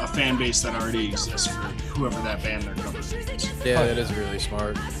like a fan base that already exists for whoever that band they're covering is. Yeah, that is really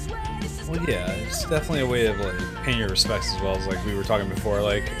smart. Well, yeah, it's definitely a way of like paying your respects as well as like we were talking before.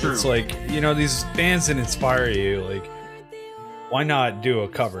 Like True. It's like, these bands that inspire you, like why not do a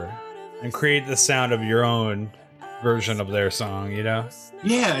cover and create the sound of your own version of their song,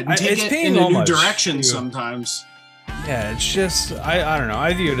 Yeah, and take it's it paying in a new homage direction to- sometimes. Yeah, it's just I don't know.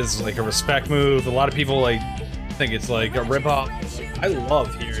 I view it as like a respect move. A lot of people like think it's like a ripoff. I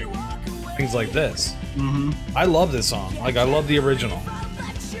love hearing things like this. Mm-hmm. I love this song. Like I love the original,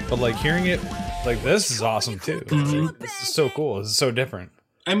 but like hearing it like this is awesome too. Mhm. This is so cool. This is so different.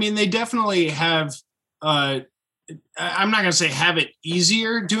 I mean, they definitely have. I'm not gonna say have it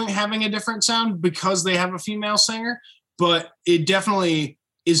easier having a different sound because they have a female singer, but it definitely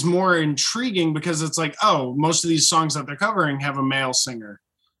is more intriguing because it's like, oh, most of these songs that they're covering have a male singer,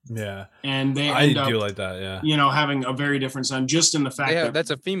 Yeah, and they I end do up, like that. Yeah, having a very different sound just in the fact Yeah, that.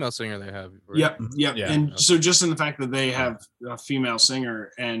 that's a female singer they have. Right? Yep. Yeah. And so just in the fact that they have a female singer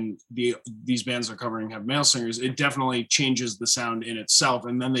and these bands they're covering have male singers, it definitely changes the sound in itself.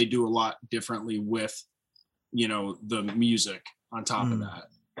 And then they do a lot differently with, the music on top of that.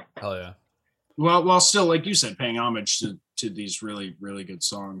 hell yeah. Well, while still, like you said, paying homage to these really, really good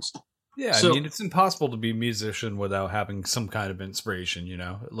songs. Yeah, So- I mean, it's impossible to be a musician without having some kind of inspiration,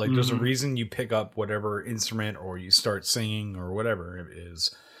 Like, there's a Mhm. reason you pick up whatever instrument or you start singing or whatever it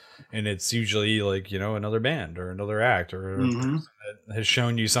is. And it's usually like, another band or another act or a Mhm. person that has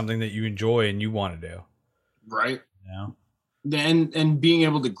shown you something that you enjoy and you want to do. Right. You And being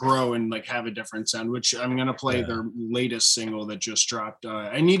able to grow and like have a different sound, which I'm gonna play Yeah. their latest single that just dropped.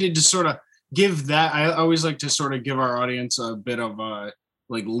 I needed to sort of give that. I always like to sort of give our audience a bit of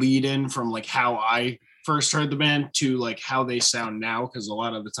like lead in from like how I first heard the band to like how they sound now, because a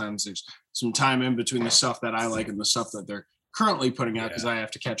lot of the times there's some time in between the stuff that I like and the stuff that they're currently putting out because I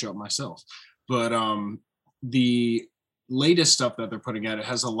have to catch up myself. But the latest stuff that they're putting out, it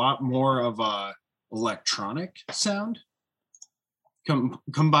has a lot more of a electronic sound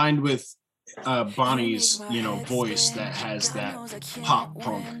combined with Bonnie's voice that has that pop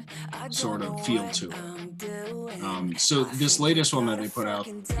punk sort of feel to it. So this latest one that they put out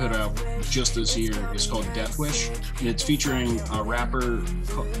just this year is called Death Wish, and it's featuring a rapper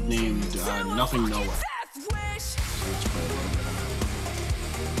named Nothing Noah.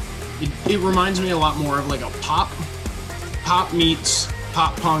 It reminds me a lot more of like a pop punk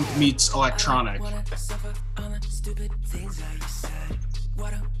meets electronic.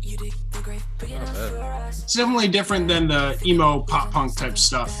 It's definitely different than the emo pop punk type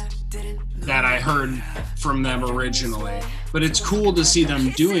stuff that I heard from them originally, but it's cool to see them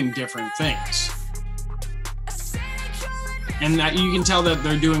doing different things. And that you can tell that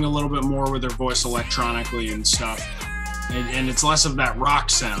they're doing a little bit more with their voice electronically and stuff. And it's less of that rock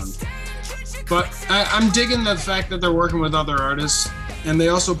sound. But I'm digging the fact that they're working with other artists, and they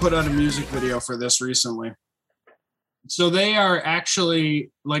also put out a music video for this recently. So they are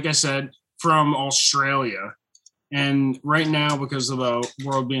actually, like I said, from Australia. And right now, because of the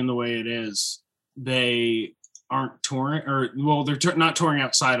world being the way it is, they aren't touring, they're not touring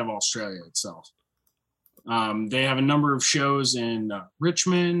outside of Australia itself. They have a number of shows in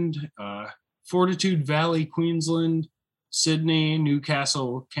Richmond, Fortitude Valley, Queensland, Sydney,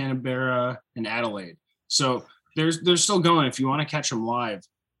 Newcastle, Canberra, and Adelaide. So they're still going. If you want to catch them live,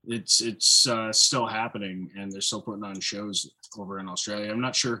 it's still happening, and they're still putting on shows over in Australia. I'm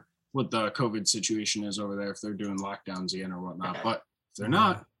not sure what the COVID situation is over there, if they're doing lockdowns again or whatnot, but if they're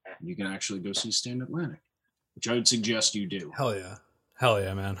not, you can actually go see Stand Atlantic, which I would suggest you do. Hell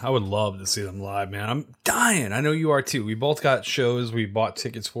yeah, man. I would love to see them live, man. I'm dying. I know you are too. We both got shows we bought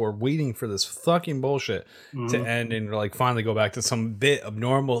tickets for, waiting for this fucking bullshit to end and like finally go back to some bit of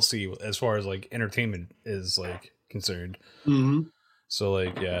normalcy as far as like entertainment is like concerned. Mm-hmm. So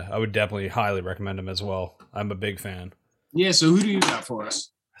like, yeah, I would definitely highly recommend them as well. I'm a big fan. Yeah, so who do you got for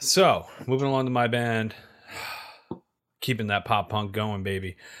us? So, moving along to my band, keeping that pop punk going,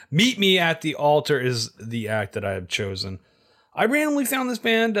 baby. Meet Me at the Altar is the act that I have chosen. I randomly found this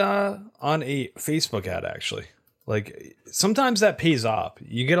band on a Facebook ad, actually. Like, sometimes that pays off.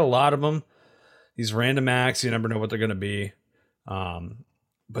 You get a lot of them. These random acts, you never know what they're going to be.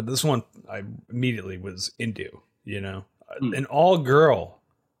 But this one I immediately was into, you know. An all-girl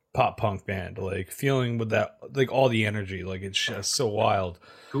pop punk band, like, feeling with that, like, all the energy. Like, it's just so wild.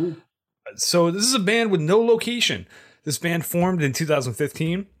 Cool. So this is a band with no location. This band formed in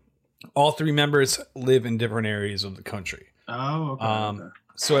 2015. All 3 members live in different areas of the country. Oh, okay.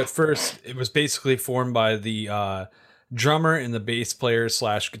 So at first, it was basically formed by the drummer and the bass player /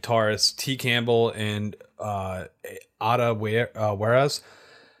 guitarist T. Campbell and Ada Juarez,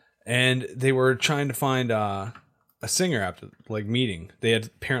 and they were trying to find a singer after like meeting. They had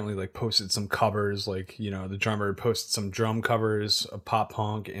apparently like posted some covers, like, you know, the drummer posted some drum covers of pop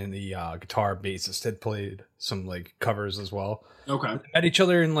punk, and the guitar bassist had played some like covers as well. Okay. They met each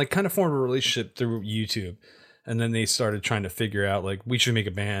other and like kind of formed a relationship through YouTube. And then they started trying to figure out, like, we should make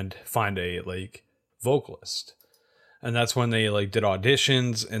a band, find a, like, vocalist. And that's when they, like, did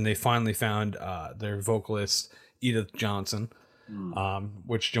auditions, and they finally found their vocalist, Edith Johnson,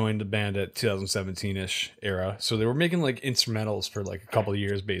 which joined the band at 2017-ish era. So they were making, like, instrumentals for, like, a couple of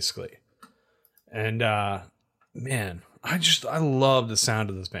years, basically. And, man, I love the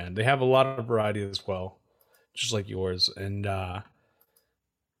sound of this band. They have a lot of variety as well, just like yours. And,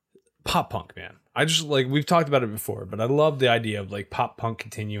 pop punk, man. I just like, we've talked about it before, but I love the idea of like pop punk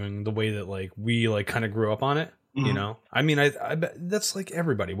continuing the way that like we like kind of grew up on it. You know, I mean, I bet that's like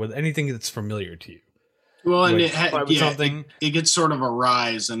everybody with anything that's familiar to you. Well, and like, it gets sort of a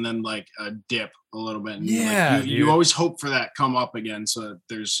rise and then like a dip a little bit. And yeah, like, you always hope for that come up again, so that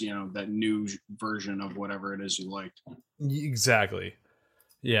there's, you know, that new version of whatever it is you liked. Exactly.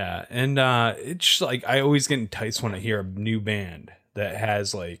 Yeah, and it's just, like, I always get enticed when I hear a new band that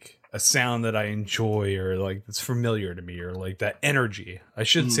has like a sound that I enjoy, or like that's familiar to me, or like that energy. I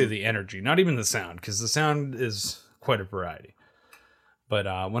shouldn't say the energy, not even the sound, because the sound is quite a variety.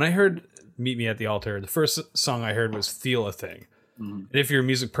 But when I heard Meet Me at the Altar, the first song I heard was Feel a Thing. And if you're a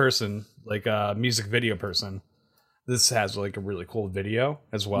music person, like a music video person, this has like a really cool video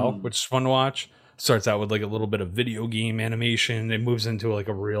as well, which is fun to watch. Starts out with like a little bit of video game animation. It moves into like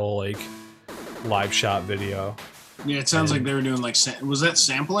a real like live shot video. Yeah, it sounds like they were doing like, was that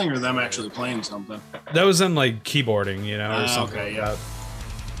sampling or them actually playing something? That was them like keyboarding, you know, or something. Okay, like that.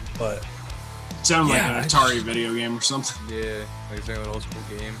 But it sounded like an Atari video game or something. Yeah, like an old school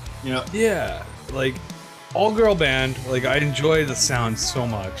game. Yeah. Yeah, like all girl band. Like I enjoy the sound so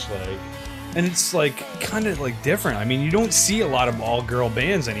much. Like, and it's like kind of like different. I mean, you don't see a lot of all girl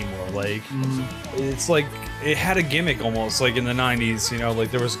bands anymore. Like, it's like it had a gimmick almost like in the 90s, you know,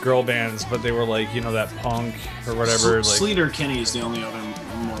 like there was girl bands, but they were like, you know, that punk or whatever. Like Sleater Kinney is the only other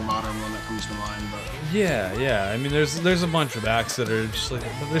more modern one that comes to mind. But yeah. I mean, there's a bunch of acts that are just like,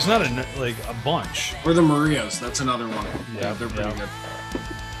 there's not a bunch. Or the Marias, that's another one. Yeah, they're pretty good.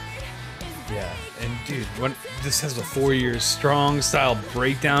 Yeah, and dude, when this has a 4 years strong style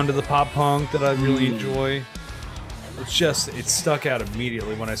breakdown to the pop punk that I really enjoy. It stuck out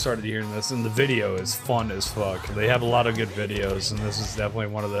immediately when I started hearing this, and the video is fun as fuck. They have a lot of good videos, and this is definitely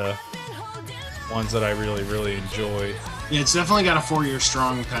one of the ones that I really, really enjoy. Yeah, it's definitely got a 4 year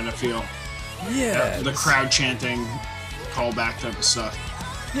strong kind of feel. Yeah. The crowd chanting, callback type of stuff.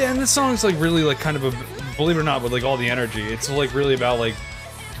 Yeah, and this song's like really like kind of a, believe it or not, with like all the energy, it's like really about like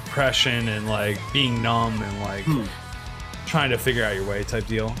depression and like being numb and like trying to figure out your way type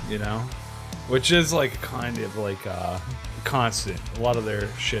deal, you know? Which is like kind of like constant. A lot of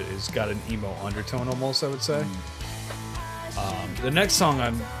their shit has got an emo undertone almost, I would say. The next song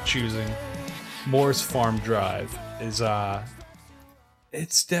I'm choosing, Moore's Farm Drive, is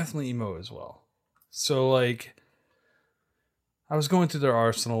it's definitely emo as well. So like I was going through their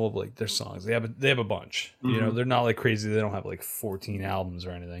arsenal of like their songs. They have a bunch. You know, they're not like crazy. They don't have like 14 albums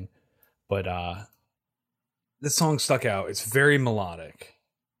or anything. But this song stuck out. It's very melodic.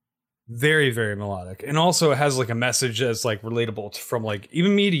 Very, very melodic. And also it has like a message that's like relatable from like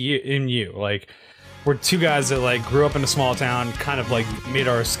even me to you. Like we're two guys that like grew up in a small town, kind of like made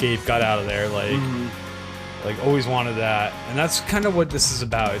our escape, got out of there, like always wanted that. And that's kind of what this is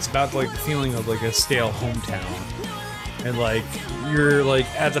about. It's about like the feeling of like a stale hometown. And like you're like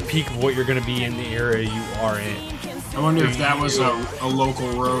at the peak of what you're gonna be in the area you are in. I wonder if that was a local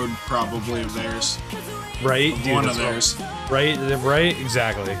road probably of theirs. Right? Dude, one of theirs. Right,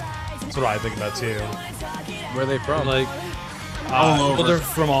 exactly. That's what I think about too. Where are they from? Like all over. Well, they're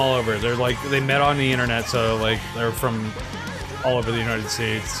from all over. They're like they met on the internet, so like they're from all over the United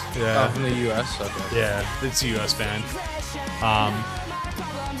States. Yeah. From the US, okay. Yeah, it's a US band.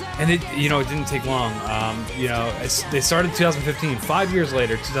 And it didn't take long. They started in 2015. 5 years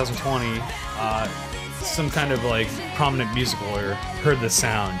later, 2020, some kind of like prominent music lawyer heard the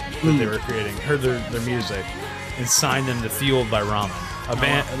sound that they were creating, heard their music, and signed them to Fueled by Ramen. A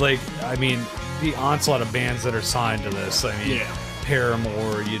band the onslaught of bands that are signed to this.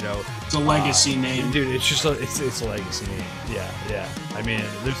 Paramore, it's a legacy name, dude. It's just it's a legacy name. Yeah. I mean,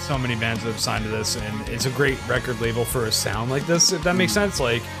 there's so many bands that have signed to this, and it's a great record label for a sound like this. If that makes sense,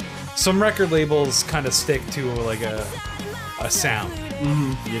 like some record labels kind of stick to like a sound,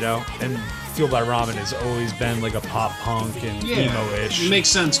 and Fueled by Ramen has always been like a pop punk and emo-ish. It makes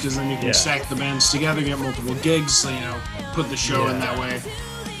sense because then you can stack the bands together, get multiple gigs, put the show in that way.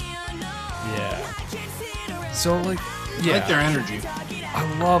 Yeah. So like. I like their energy.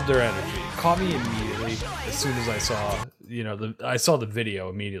 I love their energy. Caught me immediately as soon as I saw, I saw the video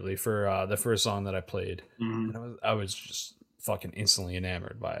immediately for the first song that I played. And I was just fucking instantly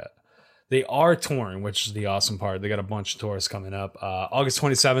enamored by it. They are touring, which is the awesome part. They got a bunch of tours coming up. August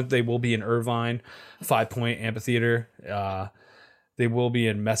 27th, they will be in Irvine, 5 Point Amphitheater. They will be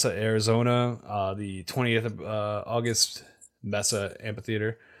in Mesa, Arizona, the 20th of August, Mesa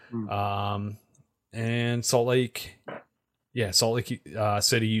Amphitheater. And Salt Lake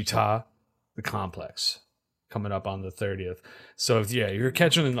City, Utah, the Complex, coming up on the 30th. So if you're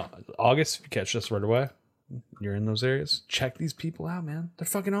catching in August, if you catch this right away, you're in those areas, check these people out, man. They're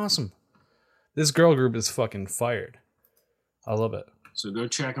fucking awesome. This girl group is fucking fired. I love it. So go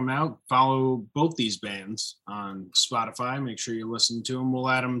check them out. Follow both these bands on Spotify. Make sure you listen to them. We'll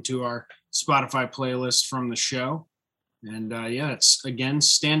add them to our Spotify playlist from the show. And it's again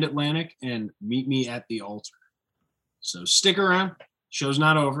Stand Atlantic and Meet Me at the Altar. So stick around. Show's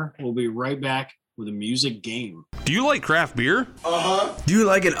not over. We'll be right back with a music game. Do you like craft beer? Uh-huh. Do you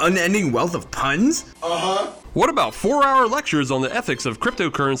like an unending wealth of puns? Uh-huh. What about 4-hour lectures on the ethics of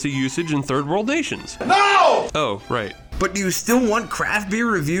cryptocurrency usage in third world nations? No! Oh, right. But do you still want craft beer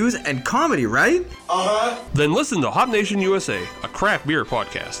reviews and comedy, right? Uh-huh. Then listen to Hop Nation USA, a craft beer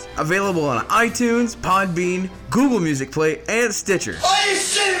podcast. Available on iTunes, Podbean, Google Music Play, and Stitcher. Are you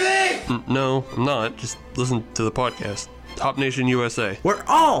shitting me? No, I'm not. Just listen to the podcast. Hop Nation USA. Where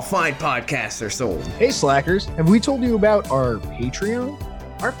all fine podcasts are sold. Hey Slackers, have we told you about our Patreon?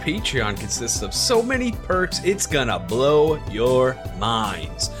 Our Patreon consists of so many perks, it's gonna blow your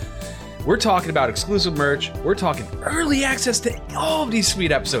minds. We're talking about exclusive merch. We're talking early access to all of these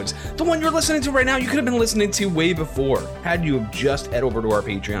sweet episodes. The one you're listening to right now, you could have been listening to way before, had you have just head over to our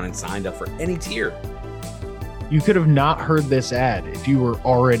Patreon and signed up for any tier. You could have not heard this ad if you were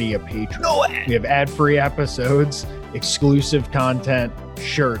already a patron. No ad. We have ad-free episodes, exclusive content,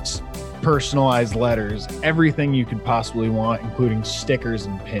 shirts, personalized letters, everything you could possibly want, including stickers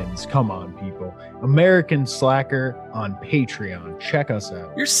and pins. Come on, people. American Slacker on Patreon. Check us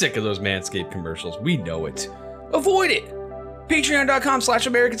out. You're sick of those Manscaped commercials. We know it. Avoid it.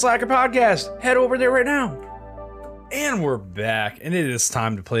 Patreon.com/American Slacker Podcast. Head over there right now. And we're back, and it is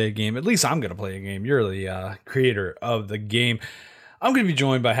time to play a game. At least I'm going to play a game. You're the creator of the game. I'm going to be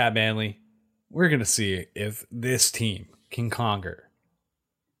joined by Hat Manley. We're going to see if this team can conquer.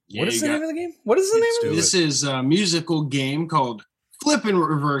 What is the name of the game? What is the name of it? This is a musical game called Flip and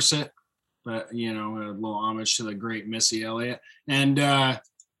Reverse It. But, a little homage to the great Missy Elliott. And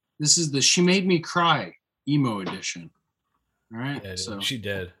this is the She Made Me Cry emo edition. All right. Yeah, so she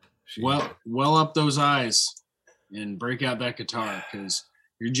did. Well up those eyes and break out that guitar because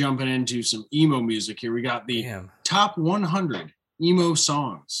you're jumping into some emo music here. We got the top 100 emo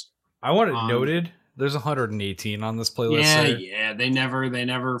songs. I want it noted. There's 118 on this playlist. Yeah. They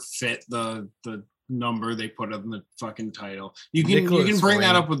never fit the number they put on the fucking title. You can bring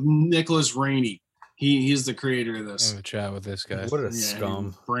that up with Nicholas Rainey. He's the creator of this. I have a chat with this guy. What a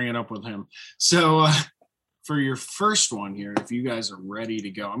scum. Bring it up with him. So for your first one here, if you guys are ready to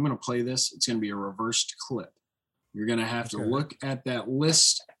go, I'm going to play this. It's going to be a reversed clip. You're going to have to look at that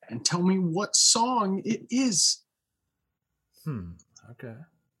list and tell me what song it is. Okay.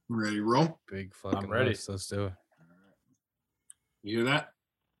 Ready to roll? Big fucking I'm ready. list. Let's do it. You hear that?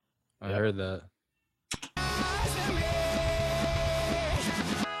 I heard that.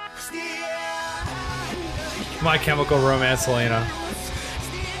 My Chemical Romance, Selena.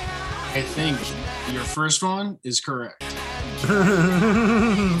 I think your first one is correct.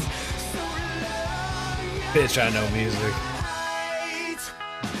 Bitch, I know music.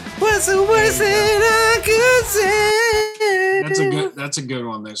 What's the worst thing I could say? That's a good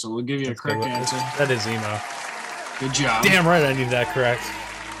one there. So we'll give you a correct answer. That is emo. Good job. Damn right, I need that correct.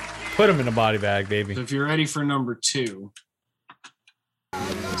 Put him in a body bag, baby. So if you're ready for number 2.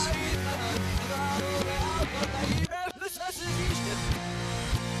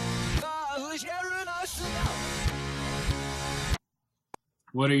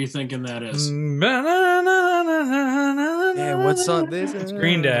 What are you thinking that is? Yeah, what song this is? It's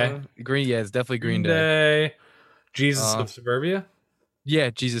Green Day. Yeah, it's definitely Green Day. Jesus of Suburbia? Yeah,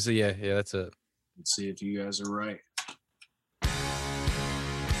 Jesus. Yeah, that's it. Let's see if you guys are right.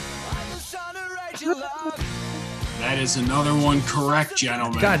 That is another one correct,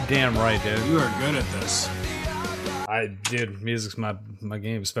 gentlemen. God damn right, dude. You are good at this. Music's my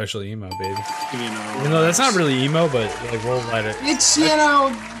game, especially emo, baby. Give me another one. You know, that's not really emo, but like we'll let it. It's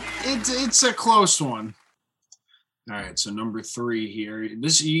it's a close one. All right, so number 3 here.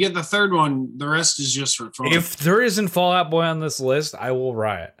 This you get the third one. The rest is just for fun. If there isn't Fall Out Boy on this list, I will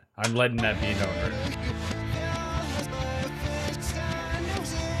riot. I'm letting that be known.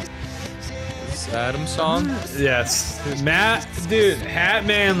 Adam song? Yes. Hat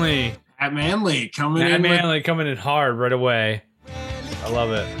Manley. Hat Manley coming in hard right away. I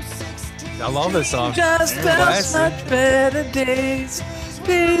love it. I love this song. Just felt much better days.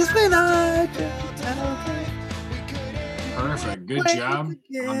 Perfect. Good job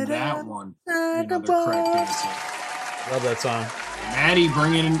on that one. Another correct answer. Love that song. Maddie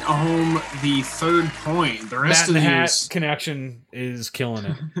bringing home the 3rd point. The rest of the these Hat connection is killing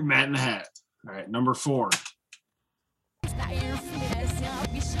it. Matt in the Hat. All right, number 4.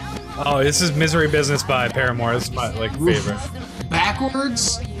 Oh, this is Misery Business by Paramore. This is my favorite.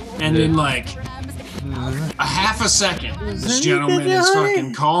 Backwards, and in a half a second, this gentleman is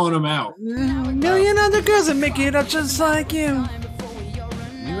fucking calling him out. Million other girls that make it up just like you.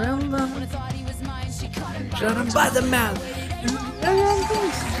 You're in love. Shut him by the mouth.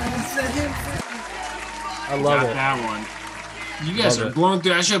 I love it. That one. You guys are blowing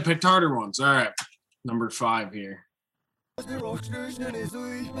through. I should have picked harder ones. All right, number 5 here.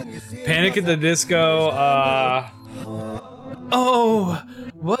 Panic at the Disco. Oh,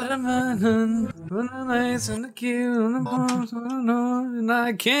 what am I done? When the nights in the queue and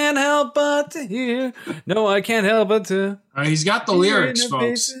I can't help but to hear. No, I can't help but to. He's got the lyrics,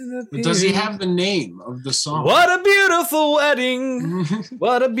 folks. But does he have the name of the song? What a beautiful wedding!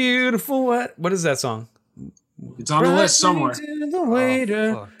 What a beautiful What is that song? It's on the list somewhere. The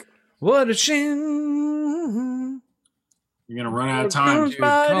waiter. What a shin. You're gonna run out of time, dude.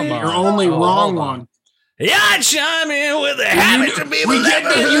 Come on. Your only wrong one. Yeah, I chime in with a habit to be. We get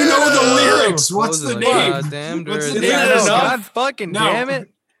that you know the lyrics. What's the name? Damn, What's the dude. name? God fucking damn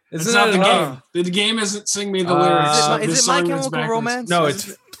it. It's not the game. The game isn't Sing Me the Lyrics. Is it My Chemical Romance? No,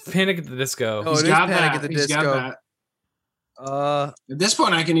 it's Panic at the Disco. Oh, it is Panic at the Disco. At this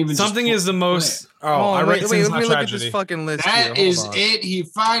point, I can even something is the most. I wait, let me look at this fucking list. That is it. He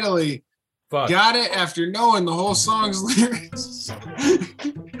finally got it after knowing the whole song's lyrics.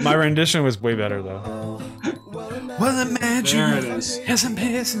 My rendition was way better though. Well, imagine there it is. As I'm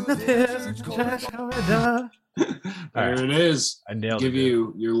pissing the piss. There it is. I nailed Give it.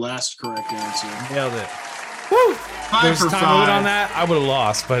 you your last correct answer. Nailed it. Woo! 5 There's for time 5. limit on that. I would have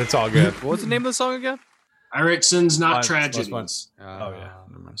lost, but it's all good. What's the name of the song again? I write Sins Not Plus Tragedies. Oh yeah.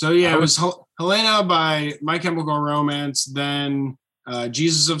 So yeah, it was Helena by My Chemical Romance, then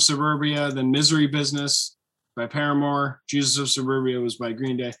Jesus of Suburbia, then Misery Business by Paramore. Jesus of Suburbia was by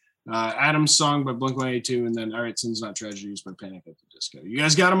Green Day. Adam's Song by Blink-182, and then All Right, Sins Not Tragedies by Panic at the Disco. You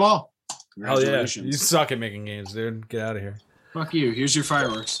guys got them all. Hell yeah. Congratulations. You suck at making games, dude. Get out of here. Fuck you. Here's your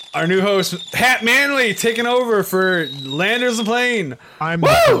fireworks. Our new host, Hat Manley, taking over for Landers and Plane. I'm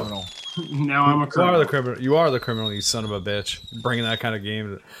the criminal. Now I'm a criminal. You are the criminal. You are the criminal, you son of a bitch. Bringing that kind of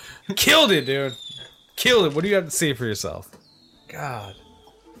game. Killed it, dude. Killed it. What do you have to say for yourself? God.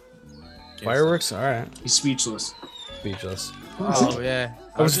 Fireworks? All right. He's speechless. Speechless. Oh yeah.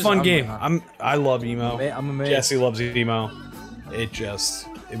 It was a fun game. I love emo. I'm amazed. Jesse loves emo. It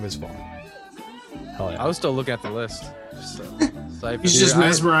was fun. Hell yeah. I was still looking at the list. He's just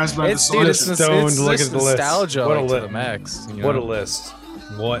mesmerized by the song. It's stoned looking at the list. nostalgia What a like, to list. the max. You know? What a list.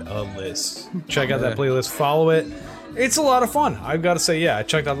 What a list. Check out that playlist. Follow it. It's a lot of fun. I've got to say, yeah, I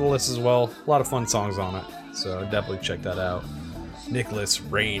checked out the list as well. A lot of fun songs on it. So definitely check that out. Nicholas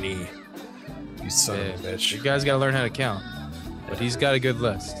Rainey. You son of a bitch. You guys got to learn how to count. But he's got a good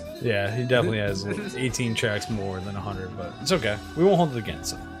list. Yeah, he definitely has 18 tracks more than 100, but it's okay. We won't hold it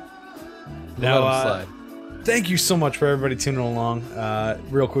against him. Now, thank you so much for everybody tuning along.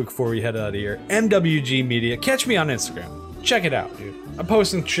 Real quick before we head out of here, MWG Media. Catch me on Instagram. Check it out, dude. I'm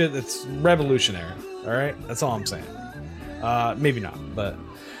posting shit that's revolutionary. All right, that's all I'm saying. Maybe not, but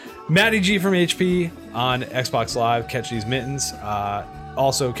Matty G from HP on Xbox Live. Catch these mittens.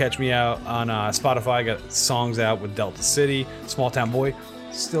 Also, catch me out on Spotify. I got songs out with Delta City, Small Town Boy.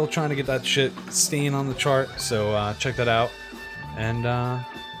 Still trying to get that shit staying on the chart, so check that out. And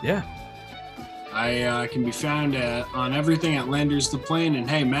yeah, I can be found on everything at Landers the Plane. And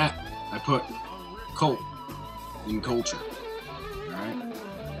hey, Matt, I put cult in culture. All right,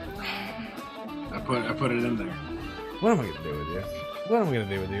 I put it in there. What am I gonna do with you? What am I gonna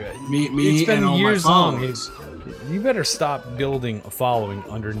do with you? Me it's been and all years my long. followers. You better stop building a following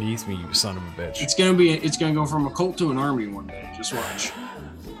underneath me, you son of a bitch. It's gonna go from a cult to an army one day. Just watch.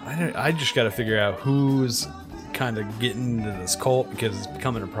 I just got to figure out who's kind of getting into this cult because it's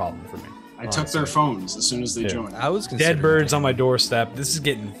becoming a problem for me. I took their phones as soon as they joined. I was dead birds on my doorstep. This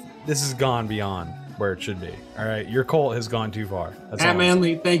has gone beyond where it should be. All right, your cult has gone too far. That's Pat all.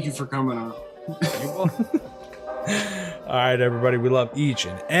 Manley, thank you for coming on. All right, everybody, we love each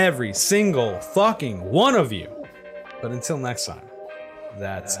and every single fucking one of you. But until next time,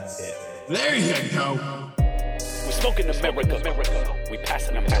 that's it. There you go. We're smoking America. We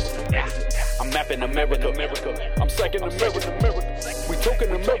passing America. I'm mapping America. I'm psyching America. We talking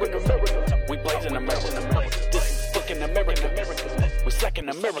America. We blazing America. This is fucking America. We're slacking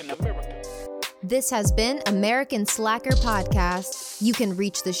America. This has been American Slacker Podcast. You can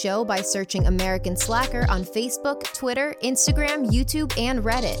reach the show by searching American Slacker on Facebook, Twitter, Instagram, YouTube, and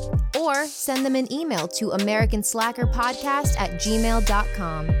Reddit. Or send them an email to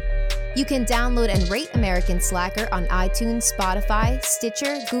americanslackerpodcast@gmail.com. You can download and rate American Slacker on iTunes, Spotify,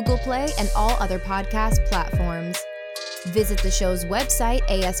 Stitcher, Google Play, and all other podcast platforms. Visit the show's website,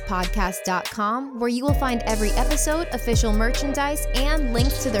 aspodcast.com, where you will find every episode, official merchandise, and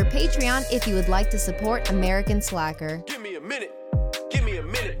links to their Patreon if you would like to support American Slacker. Give me a minute.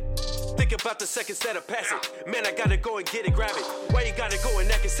 Think about the seconds that are passing. Man, I gotta go and get it, grab it. Why you gotta go and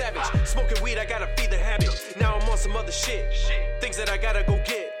act savage? Smoking weed, I gotta feed the habit. Now I'm on some other shit. Things that I gotta go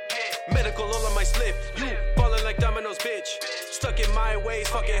get. Medical all on my slip. You falling like dominoes, bitch. Stuck in my ways,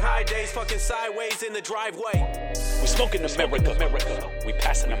 fucking high days, fucking sideways in the driveway. We smoking America. We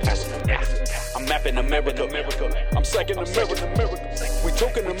passing America. I'm mapping America. I'm psyching America. We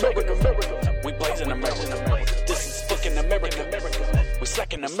talking America. We blazing America. This is fucking America. We're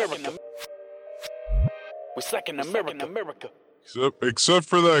slacking America. We're slacking America. Except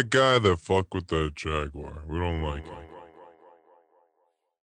for that guy that fucked with that Jaguar. We don't like him.